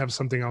 He might have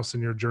something else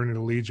in your journey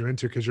to lead you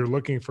into, because you're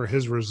looking for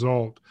his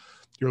result.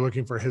 You're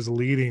looking for his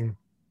leading,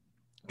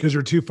 because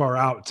you're too far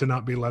out to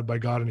not be led by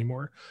God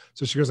anymore.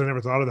 So she goes, I never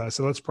thought of that.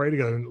 So let's pray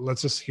together and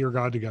let's just hear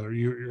God together.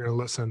 You're going to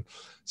listen.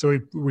 So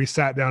we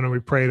sat down and we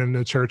prayed in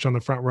the church on the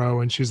front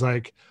row, and she's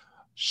like,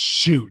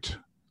 shoot,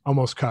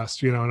 almost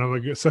cussed, and I'm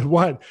like, I said,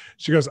 what?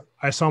 She goes,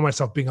 I saw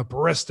myself being a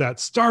barista at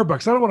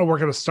Starbucks. I don't want to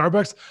work at a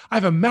Starbucks. I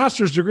have a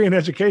master's degree in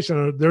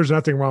education. There's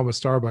nothing wrong with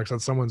Starbucks.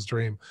 That's someone's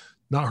dream,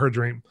 not her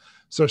dream.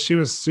 So she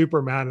was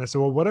super mad. And I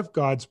said, well, what if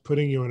God's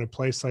putting you in a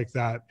place like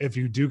that, if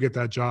you do get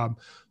that job,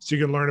 so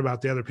you can learn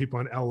about the other people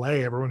in LA,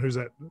 everyone who's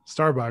at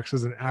Starbucks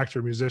is an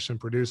actor, musician,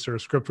 producer,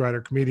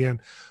 scriptwriter, comedian.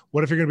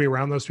 What if you're going to be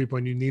around those people,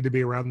 and you need to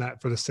be around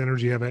that for the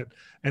synergy of it,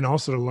 and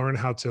also to learn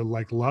how to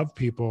like love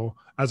people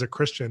as a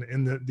Christian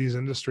in these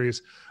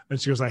industries? And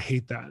she goes, I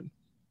hate that.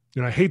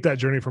 I hate that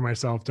journey for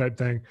myself type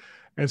thing.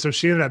 And so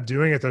she ended up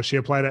doing it though. She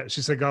applied it.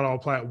 She said, God, I'll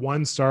apply at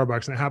one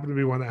Starbucks. And it happened to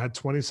be one that had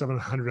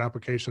 2,700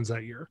 applications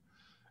that year.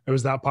 It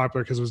was that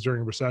popular because it was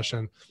during a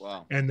recession.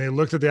 Wow. And they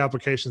looked at the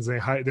applications. They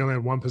only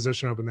had one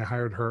position open. They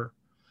hired her.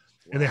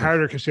 Wow. And they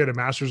hired her because she had a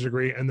master's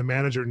degree, and the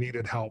manager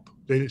needed help.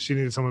 She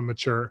needed someone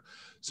mature.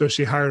 So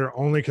she hired her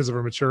only because of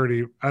her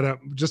maturity at a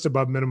just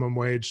above minimum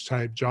wage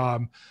type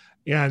job.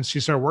 And she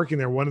started working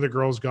there. One of the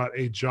girls got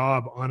a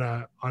job on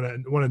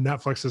one of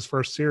Netflix's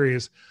first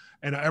series,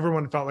 and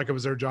everyone felt like it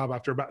was their job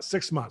after about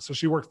 6 months. So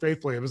she worked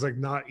faithfully. It was like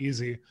not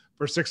easy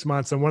for 6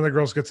 months. And one of the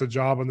girls gets a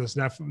job on this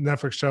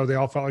Netflix show. They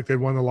all felt like they'd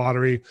won the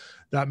lottery.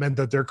 That meant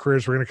that their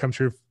careers were going to come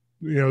true,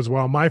 as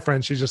well. My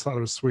friend, she just thought it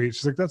was sweet.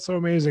 She's like, that's so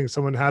amazing.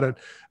 Someone had it.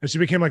 And she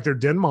became like their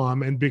den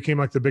mom and became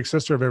like the big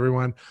sister of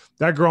everyone.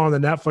 That girl on the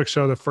Netflix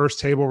show, the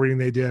first table reading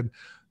they did,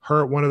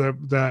 one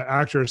of the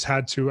actors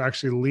had to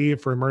actually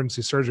leave for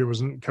emergency surgery,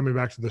 wasn't coming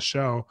back to the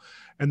show.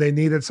 And they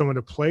needed someone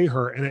to play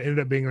her. And it ended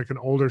up being like an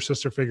older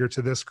sister figure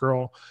to this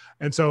girl.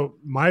 And so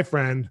my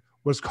friend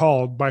was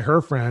called by her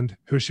friend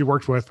who she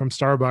worked with from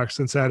Starbucks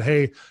and said,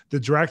 hey, the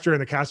director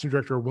and the casting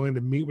director are willing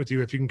to meet with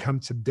you if you can come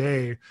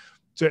today.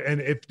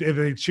 And if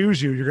they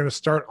choose you, you're going to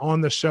start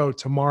on the show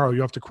tomorrow.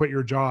 You have to quit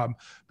your job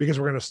because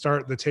we're going to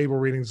start the table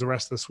readings the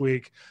rest of this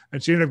week.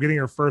 And she ended up getting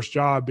her first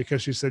job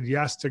because she said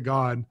yes to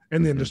God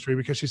in the industry,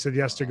 because she said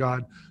yes to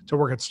God to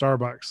work at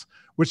Starbucks,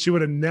 which she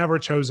would have never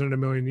chosen in a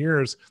million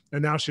years.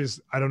 And now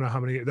she's, I don't know how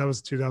many, that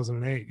was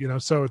 2008,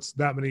 so it's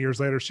that many years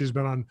later, she's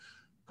been on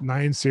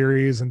 9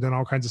 series and done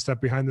all kinds of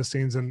stuff behind the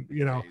scenes. And,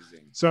 Amazing.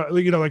 So,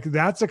 like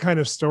that's the kind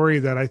of story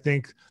that I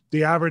think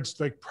the average,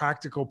 like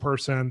practical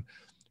person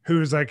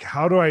who's like,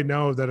 how do I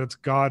know that it's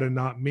God and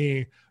not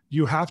me?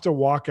 You have to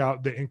walk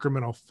out the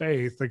incremental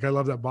faith. Like I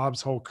love that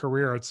Bob's whole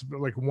career. It's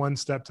like one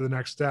step to the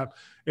next step.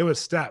 It was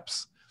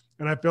steps.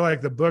 And I feel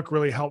like the book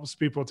really helps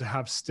people to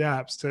have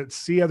steps, to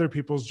see other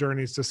people's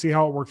journeys, to see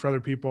how it worked for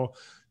other people.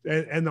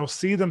 And they'll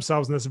see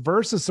themselves in this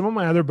versus some of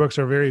my other books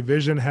are very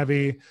vision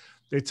heavy.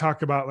 They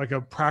talk about like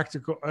a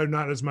practical, or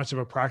not as much of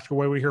a practical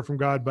way we hear from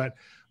God, but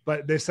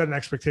they set an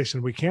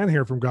expectation we can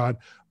hear from God.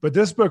 But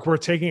this book, we're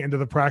taking it into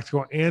the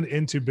practical and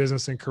into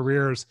business and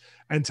careers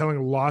and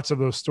telling lots of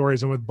those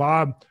stories. And with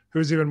Bob,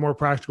 who's even more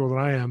practical than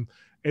I am,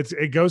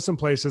 it goes some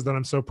places that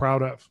I'm so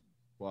proud of.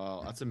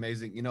 Wow, that's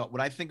amazing.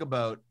 When I think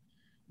about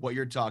what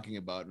you're talking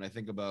about, and I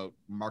think about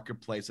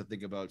marketplace, I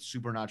think about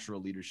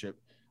supernatural leadership,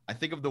 I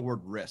think of the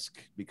word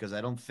risk, because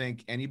I don't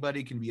think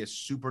anybody can be a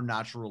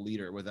supernatural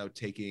leader without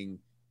taking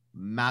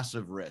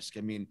massive risk.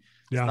 I mean,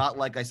 It's not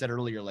like I said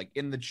earlier, like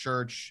in the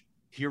church,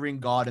 hearing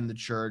God in the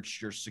church,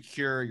 you're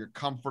secure, you're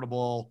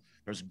comfortable,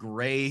 there's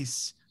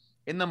grace.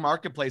 In the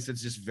marketplace,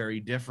 it's just very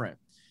different.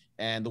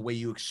 And the way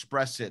you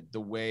express it,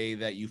 the way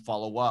that you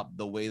follow up,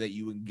 the way that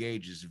you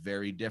engage is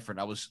very different.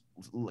 I was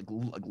like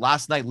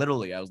last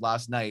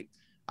night,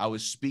 I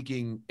was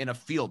speaking in a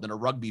field, in a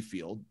rugby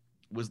field.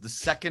 It was the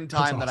second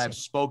time that I've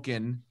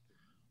spoken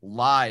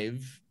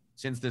live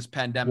since this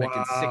pandemic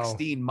in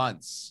 16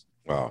 months.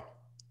 Wow.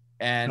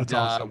 And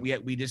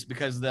we just,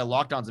 because the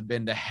lockdowns have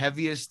been the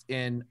heaviest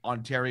in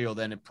Ontario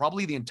than in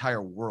probably the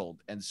entire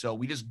world. And so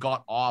we just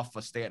got off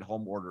a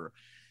stay-at-home order.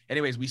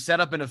 Anyways, we set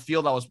up in a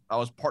field. I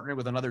was partnering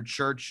with another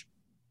church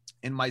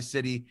in my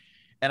city,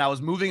 and I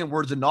was moving in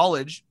words of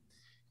knowledge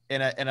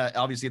in a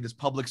obviously this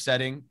public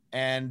setting.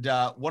 And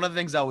one of the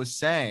things I was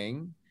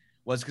saying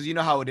was, because you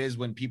know how it is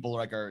when people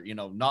are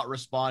not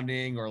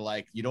responding, or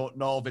like you don't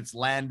know if it's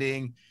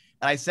landing.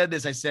 And I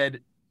said,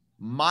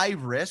 my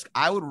risk,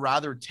 I would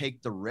rather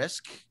take the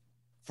risk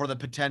for the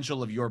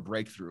potential of your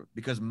breakthrough,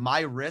 because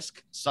my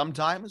risk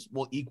sometimes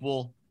will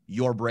equal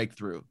your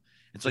breakthrough.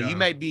 And so you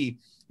might be,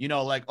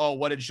 like, oh,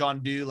 what did Sean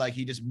do? Like,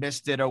 he just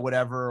missed it or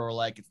whatever, or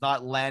like it's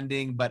not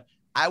landing. But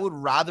I would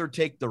rather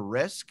take the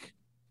risk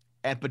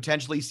and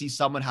potentially see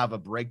someone have a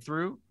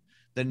breakthrough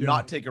than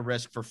not take a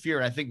risk for fear.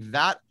 And I think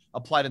that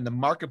applied in the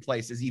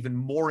marketplace is even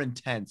more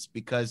intense,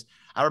 because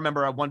I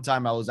remember at one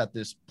time I was at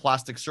this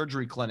plastic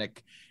surgery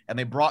clinic, and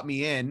they brought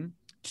me in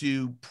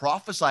to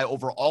prophesy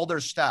over all their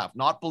staff,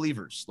 not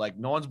believers. Like,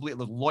 no one's believing.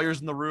 There was lawyers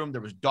in the room.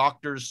 There was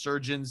doctors,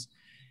 surgeons.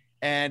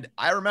 And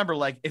I remember,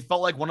 like, it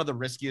felt like one of the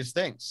riskiest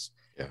things.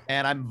 Yeah.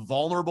 And I'm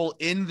vulnerable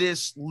in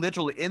this,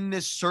 literally in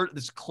this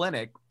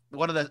clinic,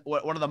 one of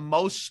the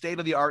most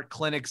state-of-the-art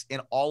clinics in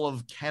all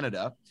of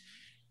Canada.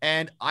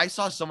 And I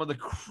saw some of the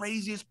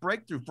craziest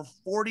breakthrough for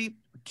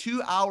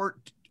 42 hours,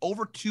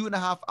 over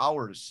 2.5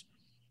 hours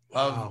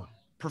of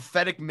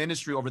prophetic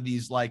ministry over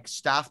these like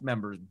staff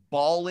members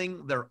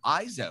bawling their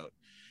eyes out.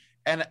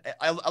 And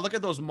I look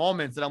at those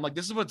moments and I'm like,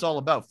 this is what it's all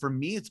about. For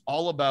me, it's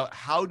all about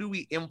how do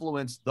we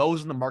influence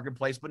those in the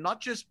marketplace, but not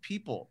just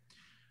people,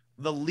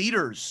 the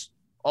leaders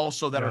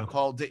also that are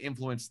called to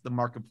influence the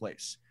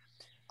marketplace.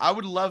 I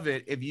would love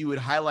it if you would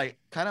highlight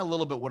kind of a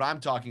little bit what I'm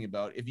talking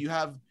about. If you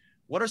have,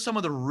 what are some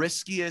of the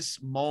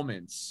riskiest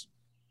moments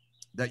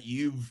that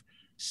you've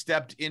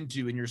stepped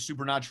into in your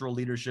supernatural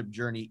leadership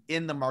journey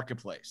in the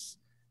marketplace?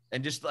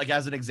 And just like,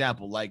 as an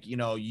example, like,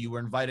 you were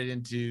invited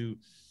into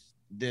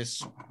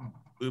this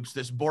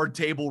board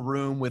table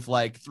room with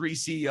like 3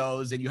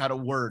 CEOs, and you had a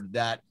word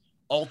that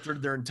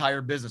altered their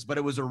entire business, but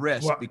it was a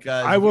risk,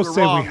 because I will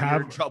say we have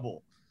you're in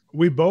trouble.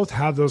 We both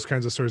have those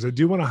kinds of stories. I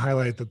do want to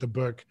highlight that the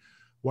book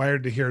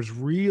Wired to Hear is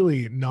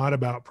really not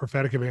about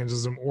prophetic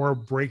evangelism or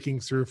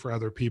breaking through for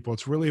other people.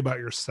 It's really about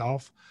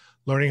yourself,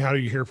 learning how to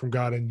hear from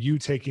God, and you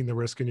taking the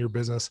risk in your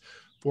business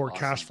for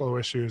cash flow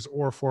issues,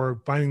 or for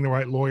finding the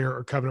right lawyer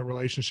or covenant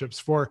relationships,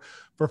 for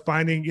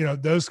finding,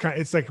 those kind.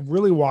 It's like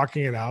really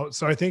walking it out.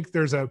 So I think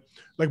there's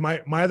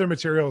my other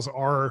materials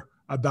are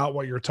about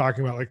what you're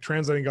talking about. Like,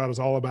 Translating God is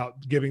all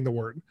about giving the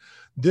word.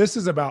 This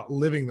is about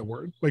living the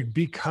word, like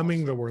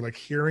becoming the word, like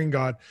hearing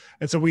God.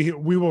 And so we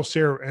will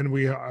share, and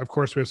we, of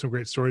course, we have some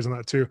great stories on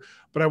that too.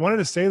 But I wanted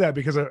to say that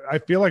because I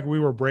feel like we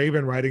were brave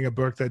in writing a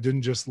book that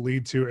didn't just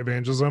lead to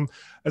evangelism.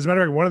 As a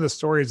matter of fact, one of the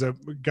stories, a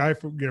guy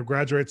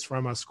graduates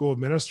from a school of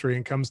ministry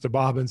and comes to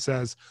Bob and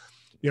says,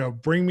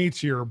 bring me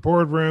to your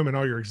boardroom and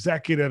all your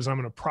executives. I'm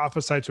going to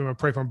prophesy to him and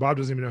pray for him. Bob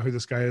doesn't even know who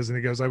this guy is. And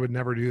he goes, I would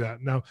never do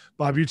that. Now,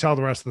 Bob, you tell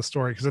the rest of the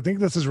story, because I think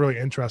this is really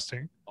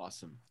interesting.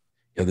 Awesome.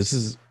 Yeah, this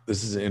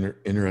is an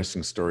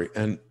interesting story.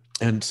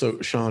 And so,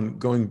 Sean,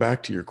 going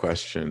back to your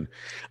question,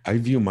 I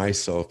view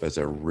myself as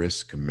a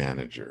risk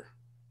manager.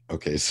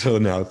 Okay, so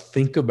now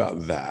think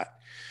about that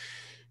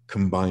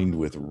combined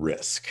with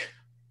risk,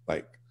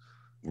 like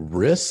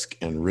risk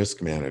and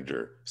risk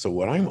manager. So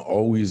what I'm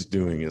always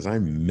doing is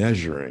I'm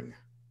measuring,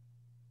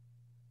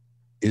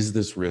 is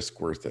this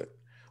risk worth it?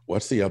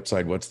 What's the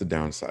upside? What's the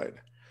downside?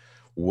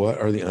 What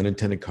are the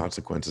unintended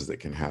consequences that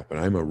can happen?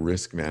 I'm a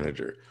risk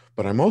manager,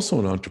 but I'm also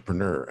an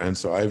entrepreneur. And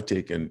so I've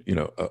taken,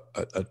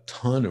 a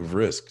ton of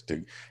risk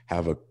to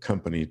have a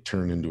company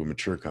turn into a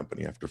mature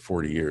company after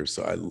 40 years.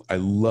 So I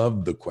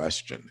love the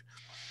question.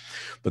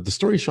 But the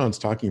story Sean's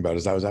talking about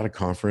is I was at a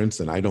conference,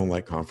 and I don't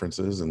like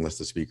conferences unless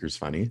the speaker's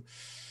funny.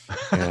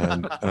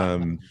 And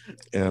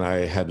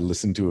I had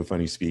listened to a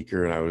funny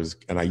speaker,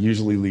 and I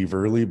usually leave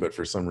early, but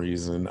for some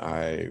reason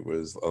I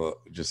was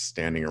just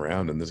standing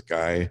around, and this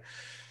guy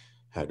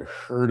had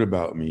heard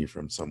about me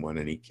from someone,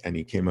 and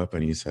he came up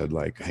and he said,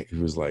 he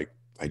was like,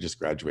 I just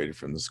graduated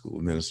from the school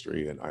of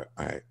ministry,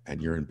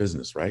 and you're in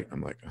business, right?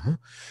 I'm like, uh-huh.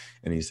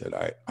 And he said,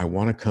 I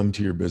want to come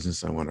to your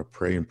business. I want to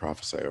pray and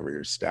prophesy over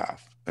your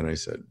staff. And I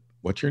said,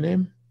 what's your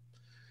name?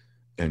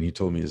 And he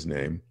told me his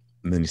name.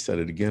 And then he said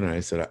it again. And I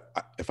said,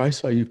 if I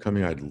saw you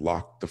coming, I'd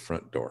lock the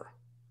front door.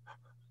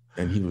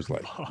 And he was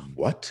like,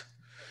 what?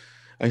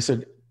 I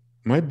said,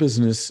 my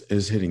business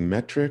is hitting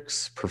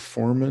metrics,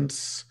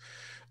 performance.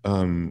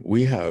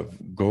 We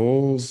have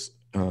goals.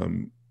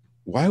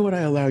 Why would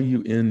I allow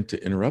you in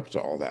to interrupt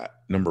all that?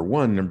 Number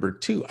one. Number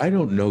two, I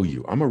don't know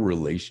you. I'm a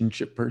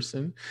relationship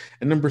person.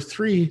 And number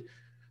three,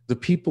 the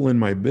people in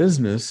my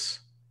business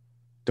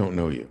don't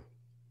know you.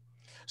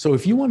 So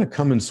if you want to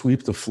come and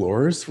sweep the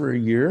floors for a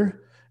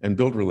year and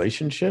build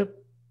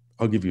relationship,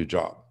 I'll give you a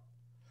job.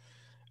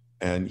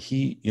 And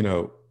he,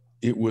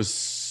 it was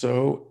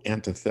so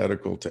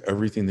antithetical to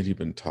everything that he'd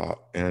been taught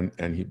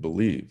and he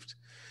believed.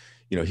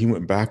 He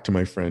went back to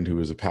my friend who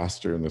was a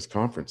pastor in this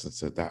conference and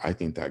said that I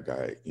think that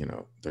guy,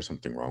 there's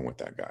something wrong with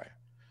that guy.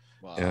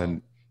 Wow.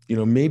 And,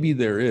 maybe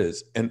there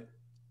is. And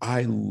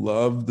I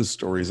love the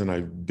stories, and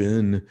I've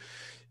been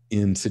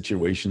in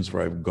situations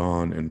where I've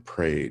gone and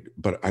prayed,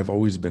 but I've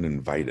always been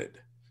invited.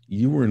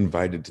 You were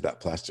invited to that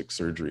plastic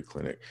surgery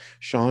clinic.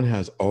 Sean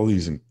has all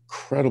these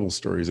incredible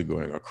stories of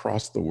going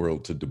across the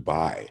world to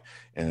Dubai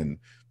and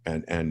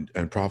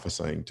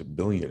prophesying to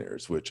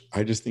billionaires, which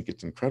I just think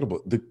it's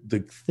incredible.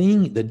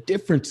 The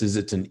difference is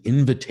it's an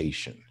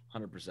invitation.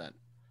 100%.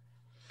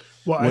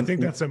 Well, I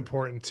think that's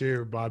important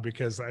too, Bob,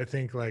 because I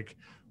think like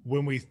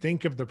when we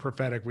think of the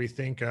prophetic, we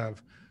think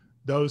of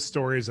those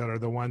stories that are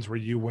the ones where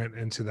you went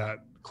into that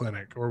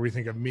clinic, or we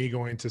think of me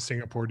going to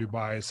Singapore,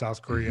 Dubai,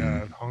 South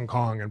Korea, Hong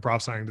Kong, and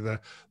prophesying to the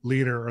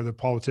leader or the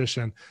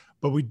politician.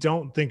 But we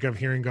don't think of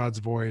hearing God's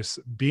voice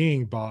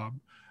being Bob,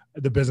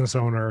 the business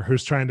owner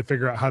who's trying to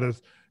figure out how to,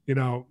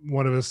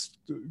 one of his,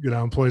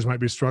 employees might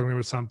be struggling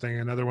with something,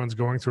 another one's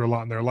going through a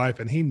lot in their life.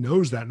 And he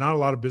knows that. Not a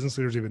lot of business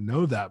leaders even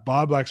know that.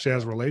 Bob actually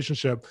has a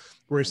relationship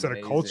where he set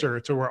a culture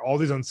to where all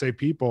these unsaved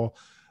people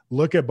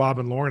look at Bob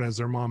and Lauren as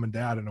their mom and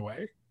dad in a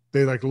way.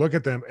 They like look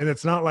at them, and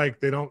it's not like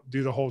they don't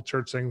do the whole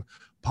church thing,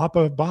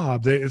 Papa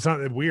Bob. It's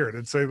not weird.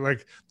 It's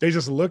like they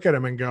just look at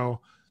him and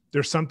go,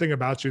 there's something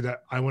about you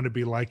that I want to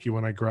be like you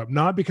when I grow up.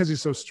 Not because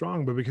he's so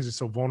strong, but because he's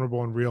so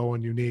vulnerable and real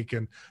and unique.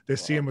 And they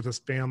see him with his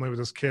family, with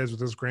his kids,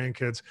 with his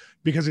grandkids,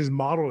 because he's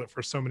modeled it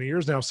for so many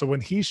years now. So when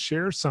he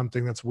shares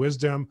something that's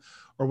wisdom,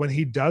 or when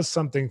he does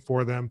something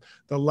for them,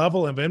 the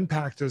level of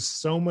impact is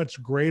so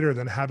much greater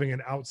than having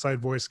an outside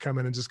voice come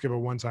in and just give a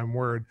one-time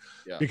word,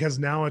 because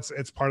now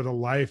it's part of the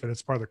life and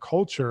it's part of the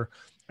culture.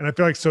 And I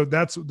feel like, so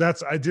that's,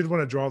 I did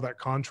want to draw that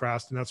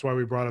contrast. And that's why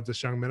we brought up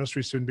this young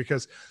ministry student,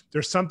 because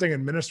there's something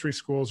in ministry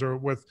schools or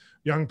with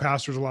young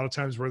pastors, a lot of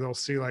times where they'll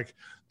see like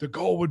the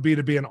goal would be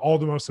to be in all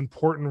the most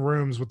important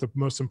rooms with the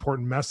most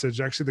important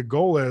message. Actually, the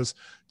goal is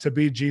to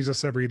be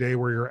Jesus every day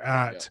where you're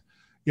at.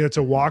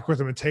 To walk with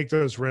them and take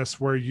those risks,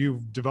 where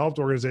you've developed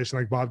an organization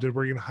like Bob did,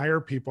 where you can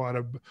hire people at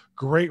a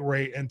great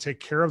rate and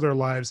take care of their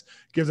lives,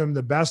 give them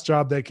the best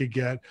job they could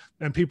get.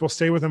 And people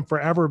stay with them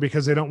forever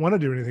because they don't want to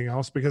do anything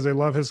else, because they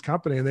love his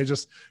company. And they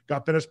just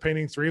got finished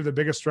painting 3 of the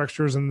biggest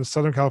structures in the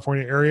Southern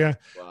California area.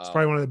 Wow. It's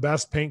probably one of the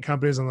best paint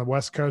companies on the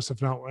West Coast,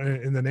 if not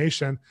in the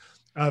nation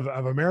of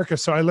America.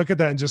 So I look at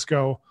that and just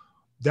go,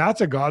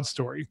 that's a God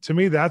story. To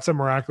me, that's a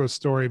miraculous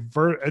story,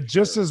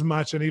 just as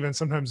much and even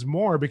sometimes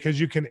more, because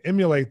you can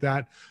emulate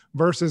that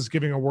versus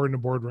giving a word in a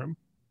boardroom.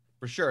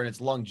 For sure. And it's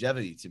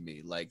longevity to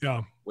me. Like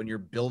when you're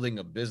building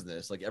a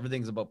business, like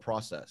everything's about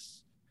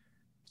process.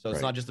 So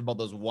it's not just about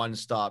those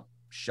one-stop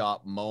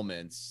shop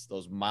moments,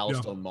 those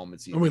milestone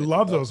moments. And we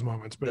love those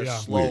moments, but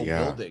slow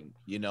building,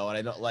 and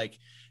I don't like,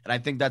 and I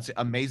think that's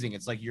amazing.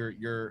 It's like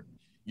you're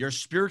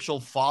spiritual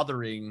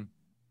fathering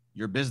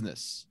your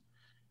business.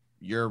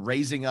 You're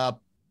raising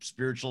up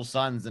spiritual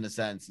sons in a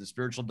sense and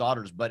spiritual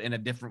daughters, but in a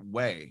different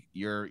way.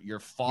 You're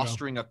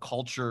fostering a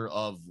culture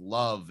of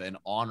love and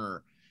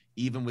honor,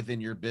 even within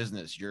your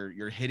business.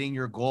 You're hitting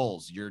your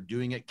goals. You're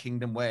doing it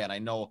kingdom way. And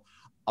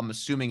I'm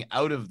assuming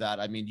out of that,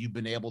 I mean, you've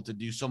been able to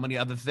do so many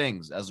other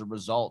things as a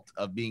result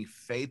of being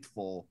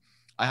faithful.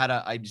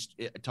 I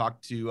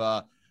talked to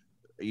a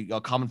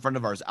common friend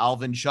of ours,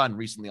 Alvin Chun,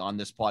 recently on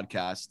this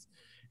podcast,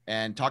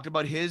 and talked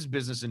about his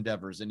business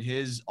endeavors and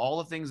all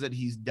the things that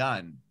he's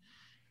done.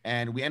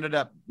 And we ended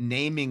up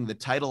naming the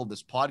title of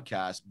this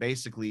podcast,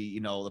 basically,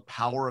 the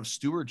power of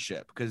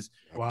stewardship, because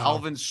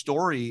Alvin's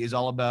story is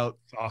all about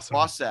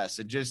process.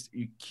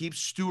 You keep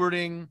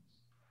stewarding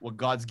what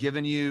God's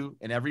given you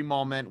in every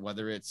moment,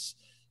 whether it's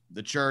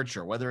the church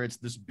or whether it's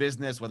this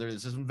business, whether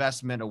it's this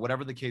investment or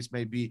whatever the case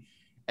may be,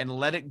 and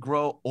let it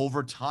grow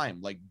over time.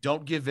 Like,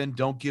 don't give in,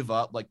 don't give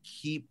up, like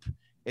keep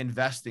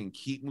investing,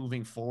 keep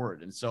moving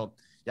forward. And so,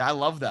 I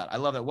love that.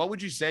 What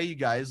would you say, you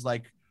guys,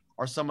 like,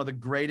 are some of the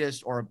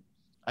greatest, or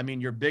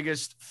your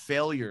biggest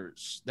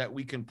failures that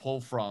we can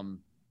pull from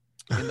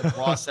in the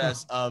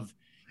process of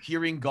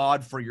hearing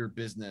God for your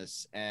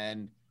business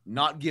and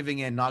not giving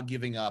in, not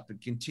giving up, and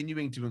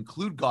continuing to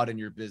include God in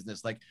your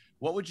business? Like,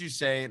 what would you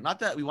say? Not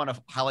that we want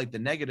to highlight the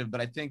negative,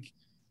 but I think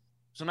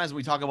sometimes when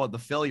we talk about the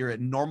failure,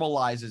 it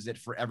normalizes it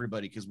for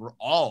everybody, because we're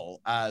all,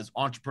 as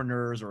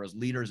entrepreneurs or as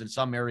leaders in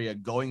some area,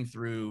 going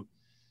through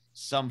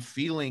some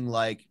feeling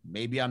like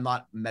maybe I'm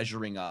not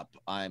measuring up,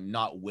 I'm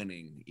not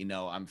winning,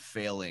 I'm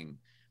failing.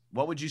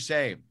 What would you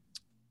say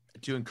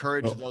to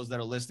encourage those that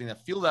are listening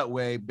that feel that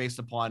way based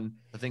upon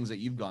the things that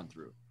you've gone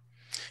through?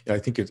 Yeah, I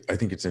think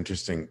it's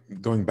interesting.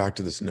 Going back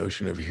to this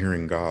notion of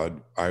hearing God,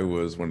 I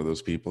was one of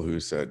those people who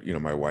said,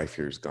 my wife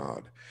hears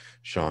God,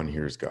 Sean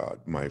hears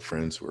God, my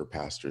friends who are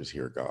pastors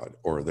hear God,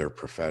 or they're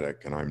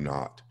prophetic and I'm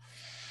not.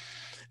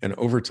 And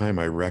over time,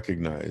 I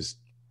recognized,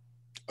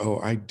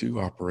 I do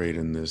operate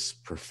in this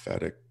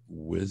prophetic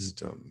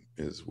wisdom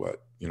is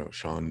what,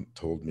 Sean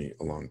told me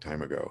a long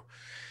time ago.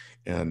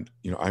 And,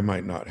 I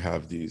might not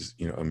have these,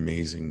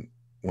 amazing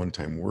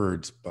one-time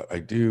words, but I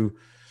do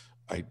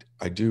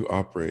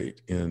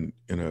operate in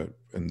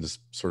this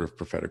sort of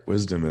prophetic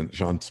wisdom. And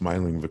Sean's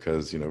smiling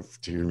because, to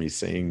hear me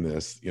saying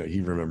this,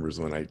 he remembers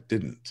when I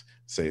didn't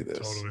say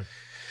this. Totally.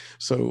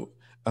 So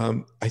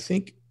I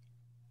think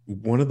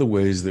one of the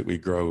ways that we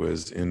grow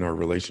is in our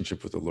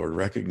relationship with the Lord,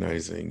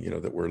 recognizing,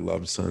 that we're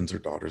loved sons or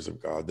daughters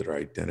of God, that our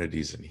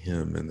identities in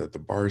him, and that the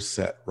bar is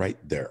set right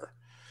there.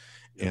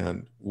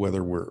 And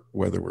whether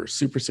we're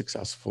super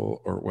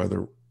successful or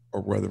whether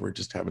we're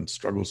just having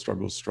struggles,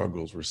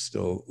 we're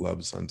still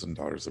loved sons and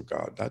daughters of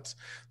God. That's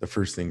the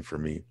first thing for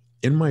me.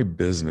 In my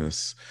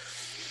business,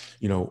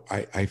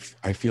 I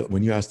feel,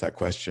 when you asked that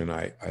question,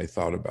 I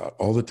thought about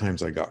all the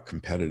times I got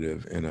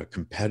competitive in a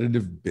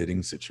competitive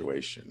bidding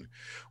situation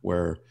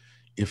where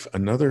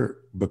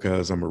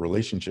because I'm a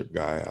relationship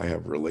guy, I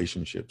have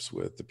relationships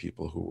with the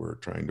people who we're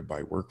trying to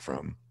buy work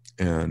from.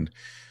 And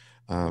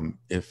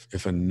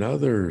if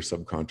another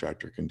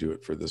subcontractor can do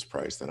it for this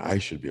price, then I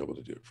should be able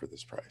to do it for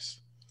this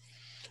price.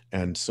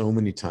 And so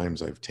many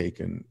times I've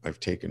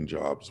taken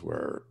jobs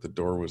where the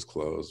door was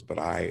closed, but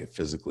I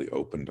physically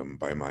opened them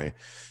by my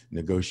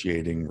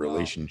negotiating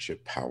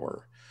relationship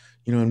power.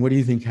 And what do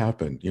you think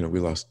happened? We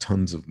lost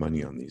tons of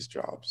money on these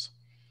jobs.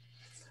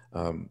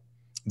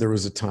 There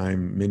was a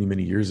time many,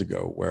 many years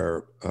ago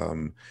where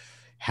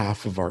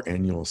half of our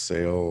annual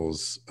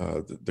sales,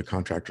 the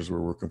contractors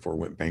we're working for,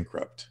 went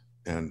bankrupt,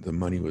 and the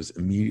money was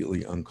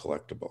immediately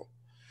uncollectible.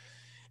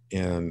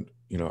 And,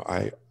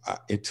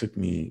 it took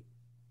me,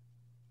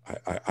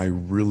 I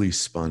really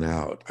spun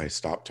out. I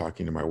stopped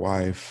talking to my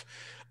wife.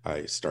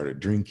 I started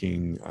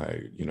drinking.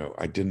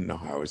 I didn't know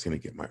how I was going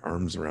to get my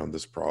arms around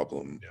this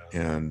problem.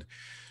 Yeah. And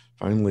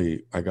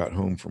finally I got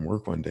home from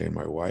work one day and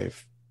my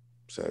wife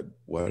said,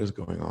 "What is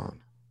going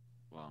on?"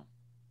 Wow.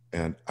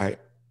 And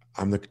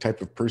I'm the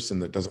type of person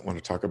that doesn't want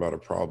to talk about a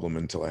problem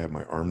until I have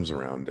my arms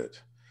around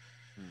it.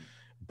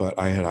 But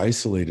I had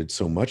isolated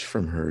so much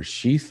from her.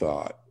 She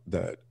thought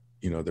that,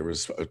 there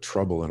was a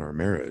trouble in our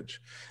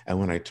marriage. And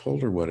when I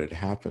told her what had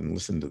happened,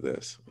 listen to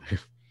this.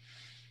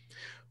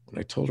 When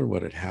I told her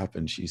what had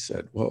happened, she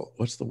said, "Well,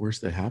 what's the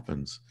worst that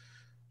happens?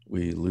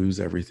 We lose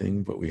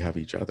everything, but we have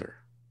each other."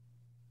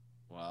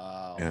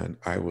 Wow. And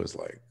I was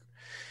like,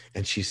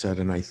 and she said,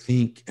 and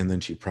then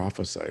she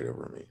prophesied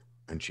over me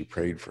and she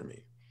prayed for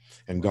me.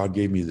 And God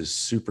gave me this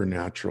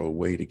supernatural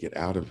way to get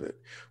out of it,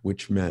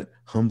 which meant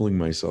humbling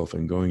myself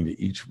and going to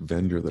each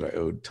vendor that I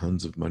owed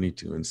tons of money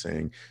to and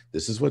saying,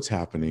 "This is what's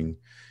happening.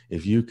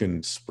 If you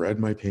can spread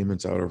my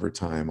payments out over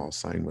time, I'll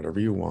sign whatever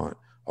you want.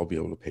 I'll be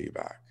able to pay you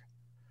back."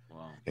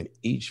 Wow. And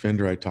each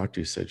vendor I talked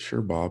to said,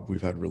 "Sure, Bob,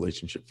 we've had a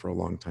relationship for a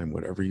long time,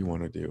 whatever you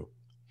want to do."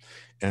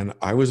 And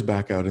I was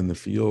back out in the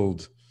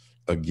field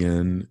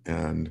again.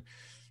 And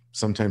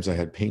sometimes I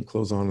had paint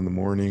clothes on in the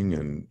morning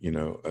and,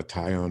 a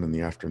tie on in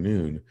the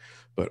afternoon.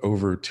 But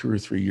over a 2 or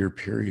 3 year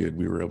period,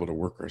 we were able to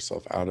work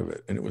ourselves out of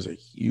it. And it was a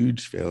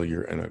huge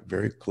failure and a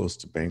very close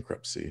to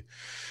bankruptcy.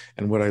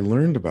 And what I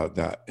learned about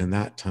that in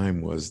that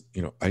time was,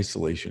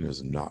 isolation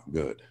is not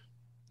good.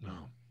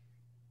 No.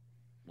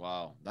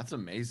 Wow. That's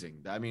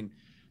amazing. I mean,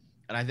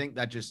 and I think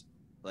that just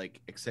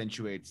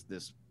accentuates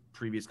this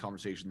previous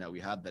conversation that we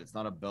had, that it's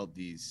not about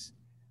these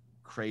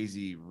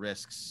crazy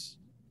risks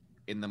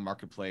in the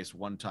marketplace,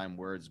 one-time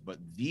words, but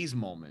these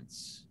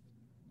moments,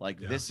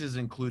 this is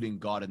including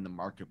God in the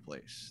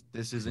marketplace.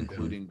 This is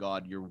including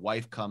God. Your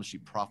wife comes, she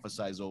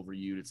prophesies over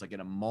you. It's like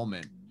in a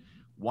moment,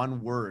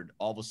 one word,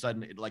 all of a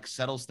sudden it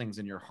settles things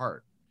in your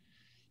heart.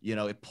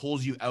 It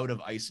pulls you out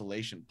of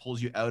isolation,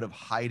 pulls you out of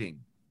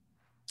hiding,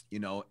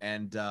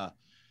 and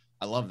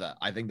I love that.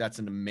 I think that's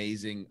an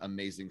amazing,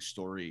 amazing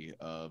story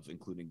of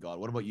including God.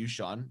 What about you,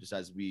 Sean?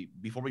 Just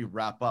before we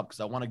wrap up, because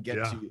I want to get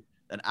to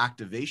an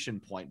activation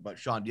point, but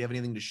Sean, do you have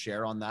anything to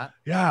share on that?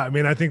 Yeah. I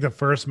mean, I think the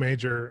first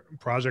major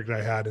project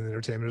I had in the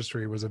entertainment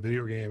industry was a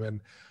video game, and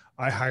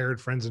I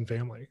hired friends and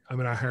family. I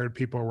mean, I hired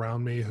people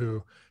around me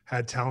who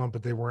had talent,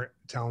 but they weren't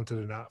talented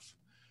enough.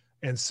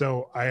 And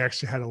so I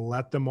actually had to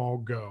let them all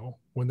go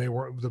when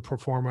the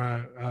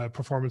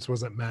performance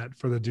wasn't met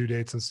for the due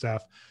dates and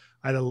stuff.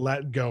 I had to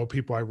let go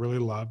people I really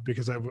loved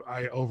because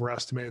I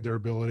overestimated their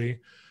ability,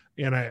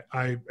 and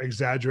I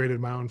exaggerated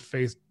my own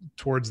faith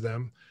towards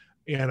them.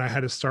 And I had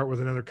to start with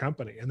another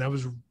company, and that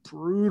was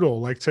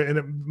brutal.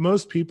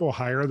 Most people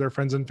hire their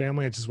friends and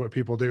family. It's just what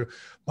people do.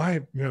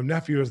 My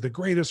nephew is the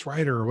greatest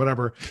writer or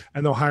whatever,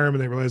 and they'll hire him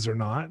and they realize they're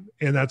not.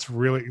 And that's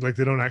really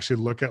they don't actually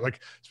look at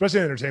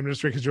especially in the entertainment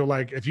industry, because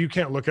you're if you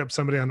can't look up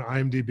somebody on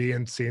IMDb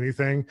and see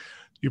anything,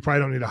 you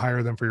probably don't need to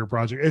hire them for your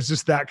project. It's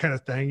just that kind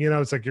of thing.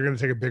 It's you're going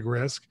to take a big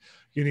risk.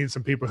 You need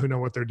some people who know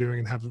what they're doing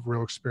and have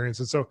real experience.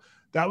 And so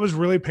that was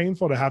really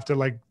painful to have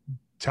to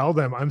tell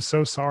them, "I'm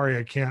so sorry,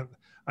 I can't.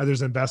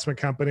 There's an investment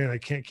company and I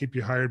can't keep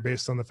you hired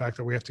based on the fact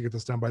that we have to get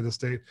this done by this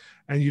date.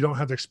 And you don't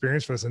have the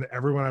experience for this. And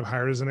everyone I've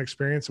hired is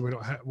inexperienced. And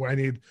I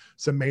need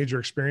some major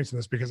experience in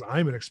this because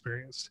I'm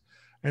inexperienced."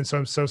 And so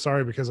I'm so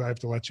sorry because I have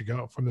to let you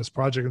go from this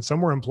project. And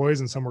some were employees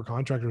and some were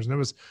contractors.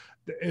 And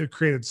it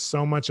created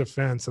so much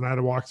offense. And I had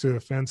to walk through the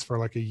fence for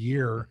like a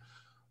year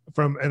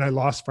and I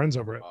lost friends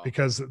over it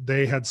because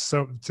they had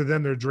to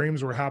them, their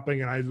dreams were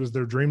happening and I was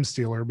their dream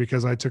stealer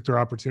because I took their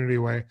opportunity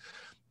away.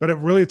 But it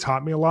really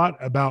taught me a lot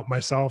about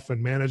myself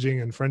and managing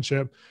and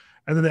friendship.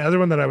 And then the other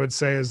one that I would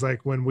say is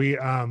like when we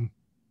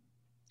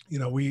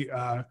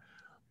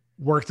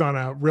worked on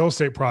a real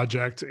estate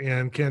project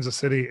in Kansas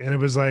City, and it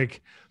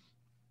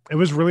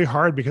was really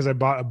hard because I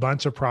bought a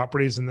bunch of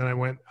properties and then I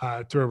went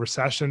through a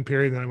recession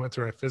period. And then I went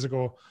through a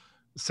physical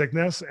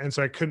sickness. And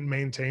so I couldn't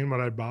maintain what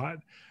I bought.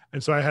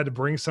 And so I had to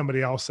bring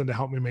somebody else in to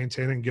help me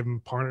maintain it and give them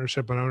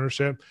partnership and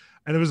ownership.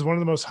 And it was one of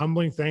the most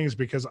humbling things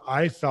because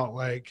I felt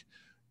like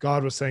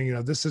God was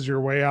saying, this is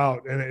your way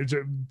out.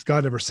 And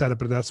God never said it,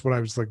 but that's what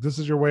I was like, this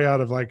is your way out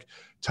of like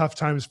tough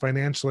times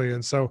financially.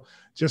 And so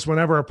just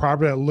whenever a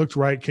property that looked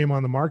right came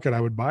on the market,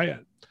 I would buy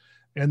it.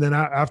 And then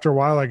after a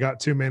while I got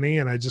too many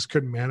and I just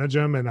couldn't manage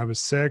them and I was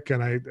sick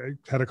and I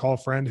had to call a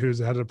friend who's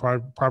the head of a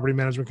property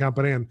management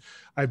company. And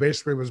I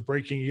basically was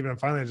breaking even. And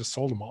finally I just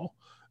sold them all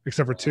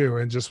except for two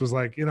and just was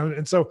like,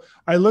 and so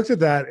I looked at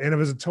that and it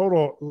was a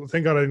total,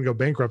 thank God I didn't go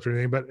bankrupt or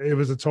anything, but it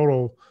was a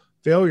total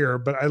failure.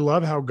 But I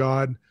love how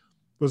God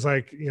was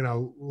like,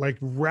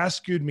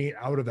 rescued me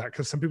out of that.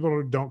 Cause some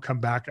people don't come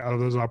back out of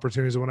those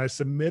opportunities. And when I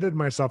submitted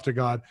myself to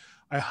God,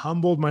 I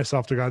humbled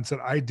myself to God and said,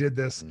 I did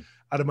this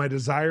out of my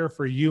desire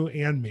for you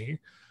and me.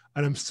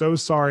 And I'm so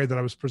sorry that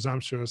I was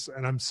presumptuous.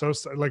 And I'm so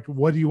like,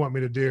 what do you want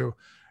me to do?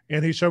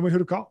 And he showed me who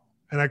to call.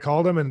 And I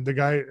called him and the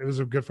guy, it was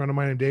a good friend of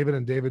mine named David,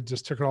 and David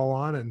just took it all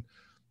on and,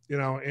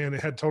 and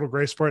it had total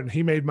grace for it. And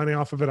he made money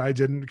off of it. I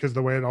didn't because of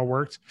the way it all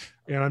worked.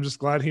 And I'm just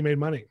glad he made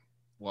money.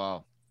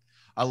 Wow.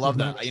 I love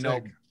that.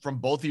 From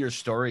both of your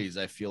stories,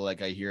 I feel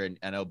like I hear, and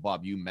I know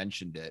Bob, you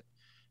mentioned it,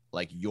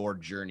 like your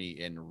journey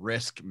in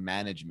risk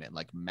management,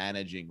 like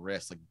managing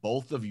risk, like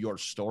both of your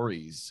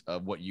stories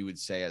of what you would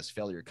say as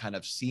failure kind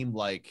of seemed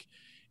like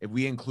if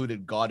we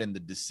included God in the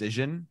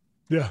decision,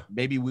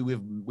 maybe we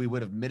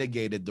would have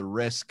mitigated the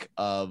risk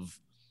of,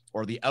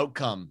 or the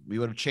outcome. We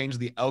would have changed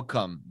the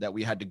outcome that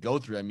we had to go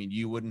through. I mean,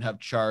 you wouldn't have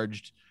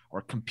charged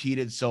or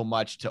competed so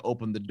much to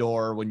open the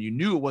door when you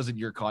knew it wasn't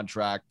your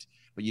contract,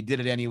 but you did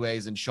it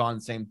anyways. And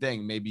Sean, same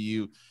thing. Maybe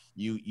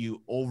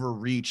you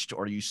overreached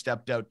or you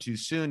stepped out too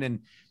soon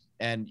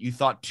and you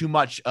thought too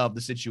much of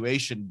the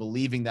situation,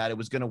 believing that it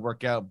was going to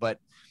work out, but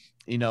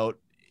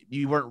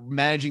you weren't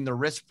managing the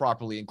risk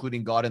properly,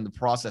 including God in the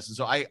process. And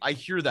so I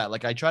hear that.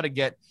 Like I try to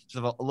get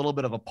sort of a little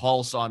bit of a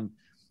pulse on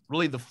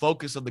really the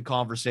focus of the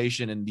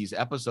conversation in these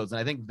episodes. And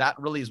I think that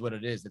really is what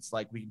it is. It's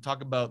like we can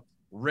talk about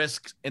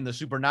risks in the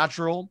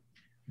supernatural,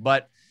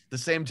 but at the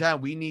same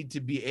time, we need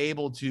to be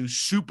able to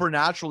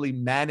supernaturally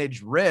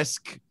manage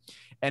risk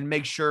and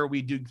make sure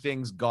we do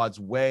things God's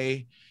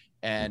way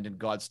and in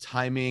God's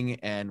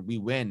timing, and we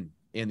win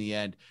in the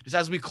end. Just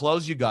as we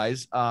close, you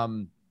guys, I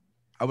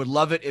would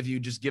love it if you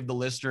just give the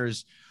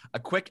listeners a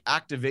quick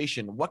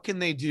activation. What can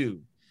they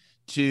do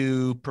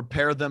to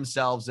prepare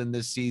themselves in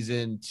this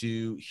season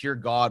to hear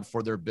God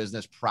for their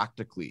business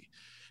practically?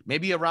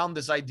 Maybe around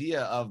this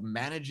idea of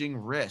managing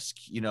risk,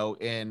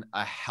 in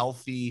a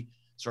healthy,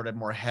 sort of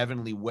more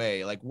heavenly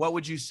way. Like, what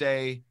would you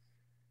say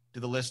to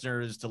the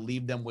listeners to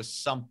leave them with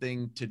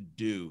something to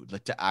do,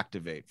 like to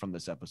activate from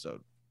this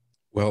episode?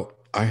 Well,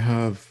 I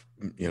have,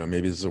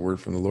 maybe this is a word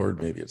from the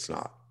Lord, maybe it's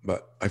not,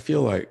 but I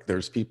feel like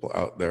there's people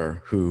out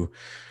there who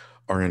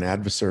are in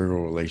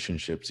adversarial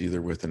relationships,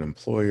 either with an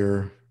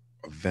employer,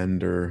 a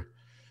vendor,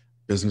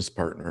 business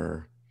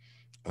partner,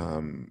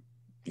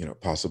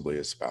 possibly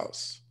a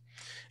spouse.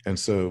 And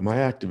so my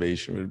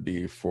activation would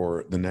be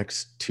for the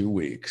next 2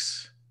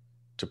 weeks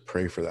to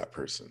pray for that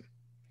person,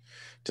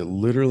 to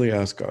literally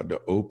ask God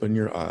to open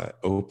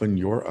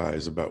your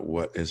eyes about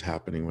what is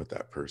happening with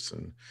that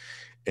person.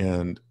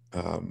 And,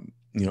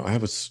 I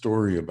have a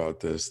story about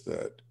this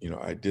that,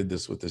 I did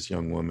this with this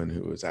young woman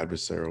who was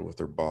adversarial with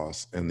her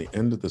boss. And the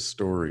end of the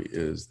story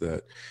is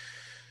that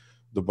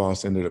the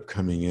boss ended up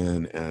coming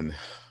in and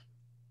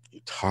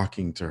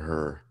talking to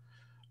her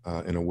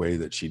in a way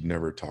that she'd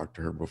never talked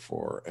to her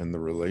before. And the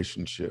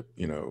relationship,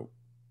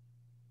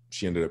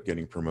 she ended up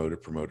getting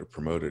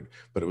promoted.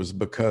 But it was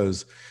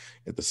because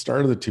at the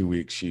start of the 2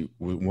 weeks, she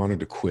wanted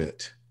to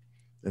quit.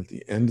 At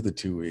the end of the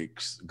 2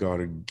 weeks, God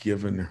had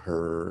given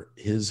her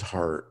his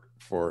heart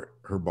for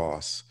her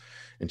boss.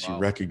 And she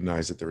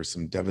recognized that there was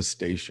some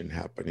devastation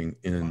happening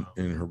in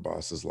her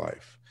boss's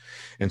life.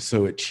 And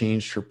so it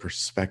changed her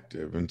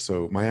perspective. And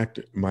so my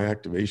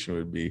activation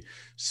would be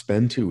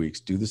spend 2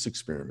 weeks, do this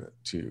experiment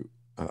to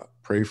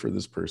pray for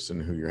this person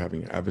who you're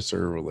having an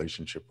adversarial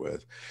relationship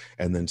with,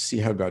 and then see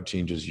how God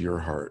changes your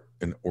heart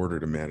in order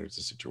to manage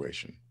the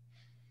situation.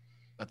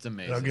 That's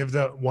amazing. And I'll give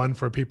that one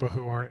for people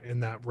who aren't in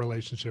that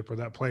relationship or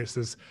that place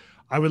is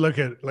I would look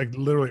at like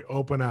literally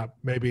open up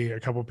maybe a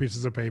couple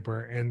pieces of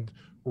paper and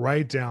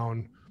write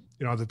down,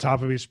 at the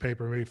top of each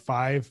paper, maybe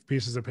 5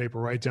 pieces of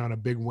paper, write down a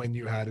big win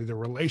you had either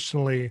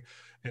relationally,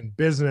 in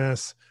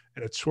business,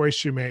 and a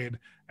choice you made,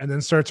 and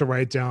then start to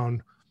write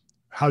down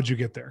how'd you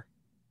get there.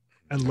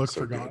 and look That's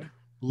so for God. good.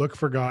 Look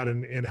for God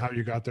in how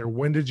you got there.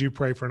 When did you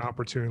pray for an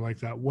opportunity like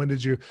that? When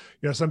did you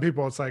some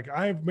people, it's like,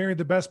 I've married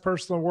the best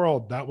person in the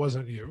world. That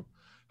wasn't you.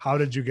 How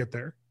did you get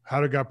there? How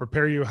did God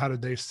prepare you? How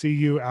did they see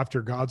you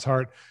after God's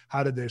heart?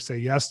 How did they say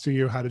yes to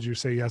you? How did you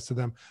say yes to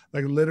them?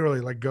 Like literally,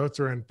 like go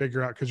through and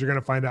figure out, because you're going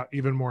to find out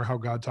even more how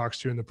God talks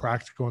to you in the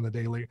practical and the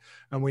daily.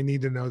 And we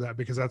need to know that,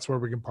 because that's where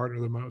we can partner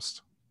the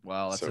most.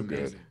 Wow, that's So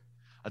amazing. good.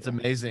 That's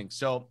amazing.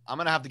 So I'm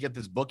gonna have to get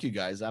this book, you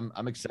guys.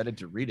 I'm excited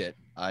to read it.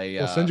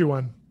 We'll send you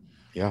one.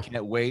 Yeah.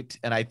 Can't wait.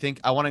 And I think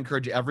I want to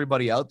encourage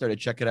everybody out there to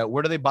check it out.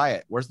 Where do they buy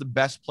it? Where's the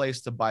best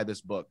place to buy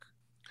this book?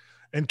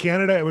 In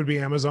Canada, it would be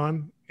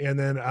Amazon, and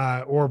then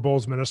or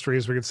Bowles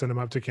Ministries. We could send them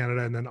up to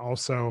Canada, and then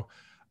also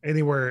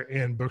anywhere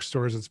in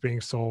bookstores it's being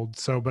sold.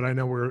 So, but I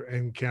know we're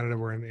in Canada,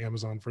 we're in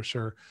Amazon for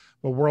sure.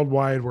 But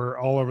worldwide, we're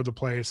all over the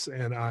place,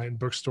 and in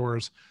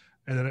bookstores.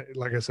 And then,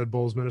 like I said,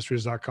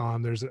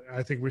 bowlesministries.com.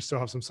 I think we still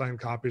have some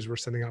signed copies we're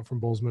sending out from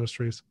Bowles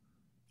Ministries.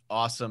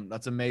 Awesome.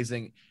 That's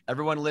amazing.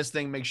 Everyone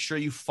listening, make sure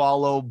you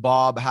follow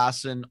Bob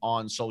Hasson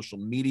on social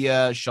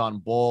media, Shawn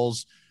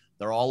Bowles.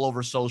 They're all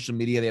over social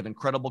media. They have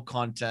incredible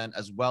content,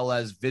 as well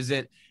as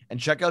visit and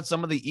check out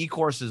some of the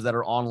e-courses that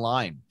are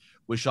online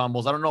with Shawn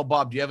Bowles. I don't know,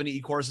 Bob, do you have any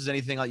e-courses,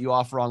 anything that you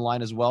offer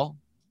online as well?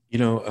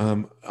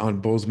 On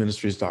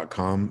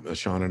bowlesministries.com,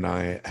 Shawn and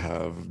I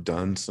have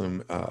done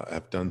some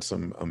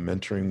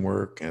mentoring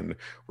work, and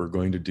we're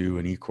going to do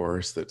an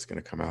e-course that's going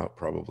to come out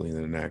probably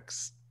in the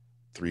next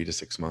 3 to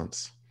 6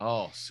 months.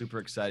 Oh, super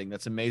exciting.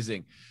 That's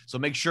amazing. So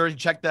make sure to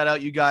check that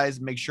out, you guys.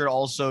 Make sure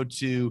also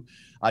to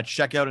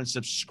check out and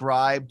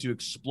subscribe to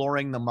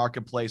Exploring the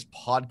Marketplace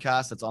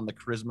podcast. That's on the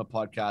Charisma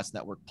Podcast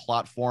Network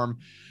platform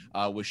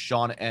with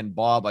Shawn and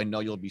Bob. I know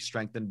you'll be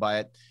strengthened by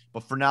it.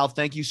 But for now,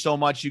 thank you so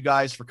much, you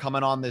guys, for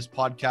coming on this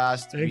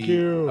podcast. Thank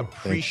you.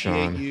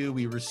 Appreciate you.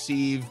 We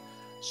receive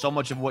so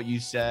much of what you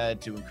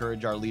said to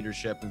encourage our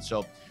leadership. And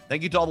so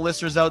thank you to all the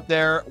listeners out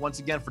there, once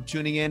again, for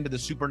tuning in to the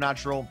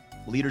Supernatural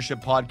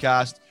Leadership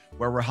Podcast,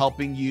 where we're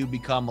helping you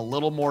become a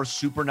little more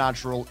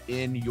supernatural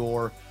in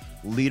your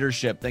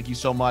leadership. Thank you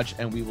so much,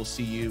 and we will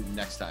see you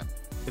next time.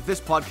 If this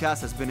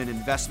podcast has been an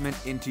investment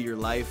into your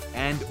life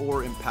and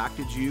or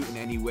impacted you in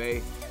any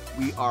way,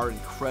 we are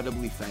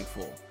incredibly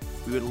thankful.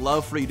 We would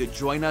love for you to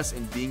join us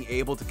in being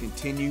able to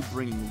continue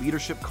bringing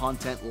leadership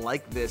content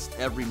like this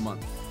every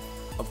month.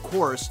 Of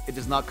course, it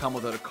does not come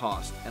without a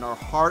cost, and our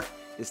heart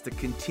is to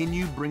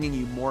continue bringing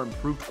you more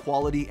improved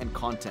quality and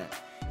content.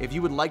 If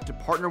you would like to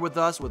partner with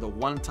us with a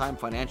one-time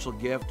financial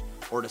gift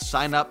or to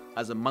sign up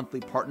as a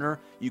monthly partner,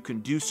 you can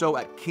do so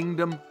at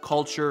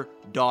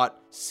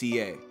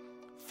kingdomculture.ca.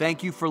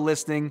 Thank you for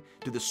listening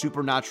to the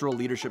Supernatural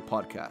Leadership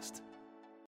Podcast.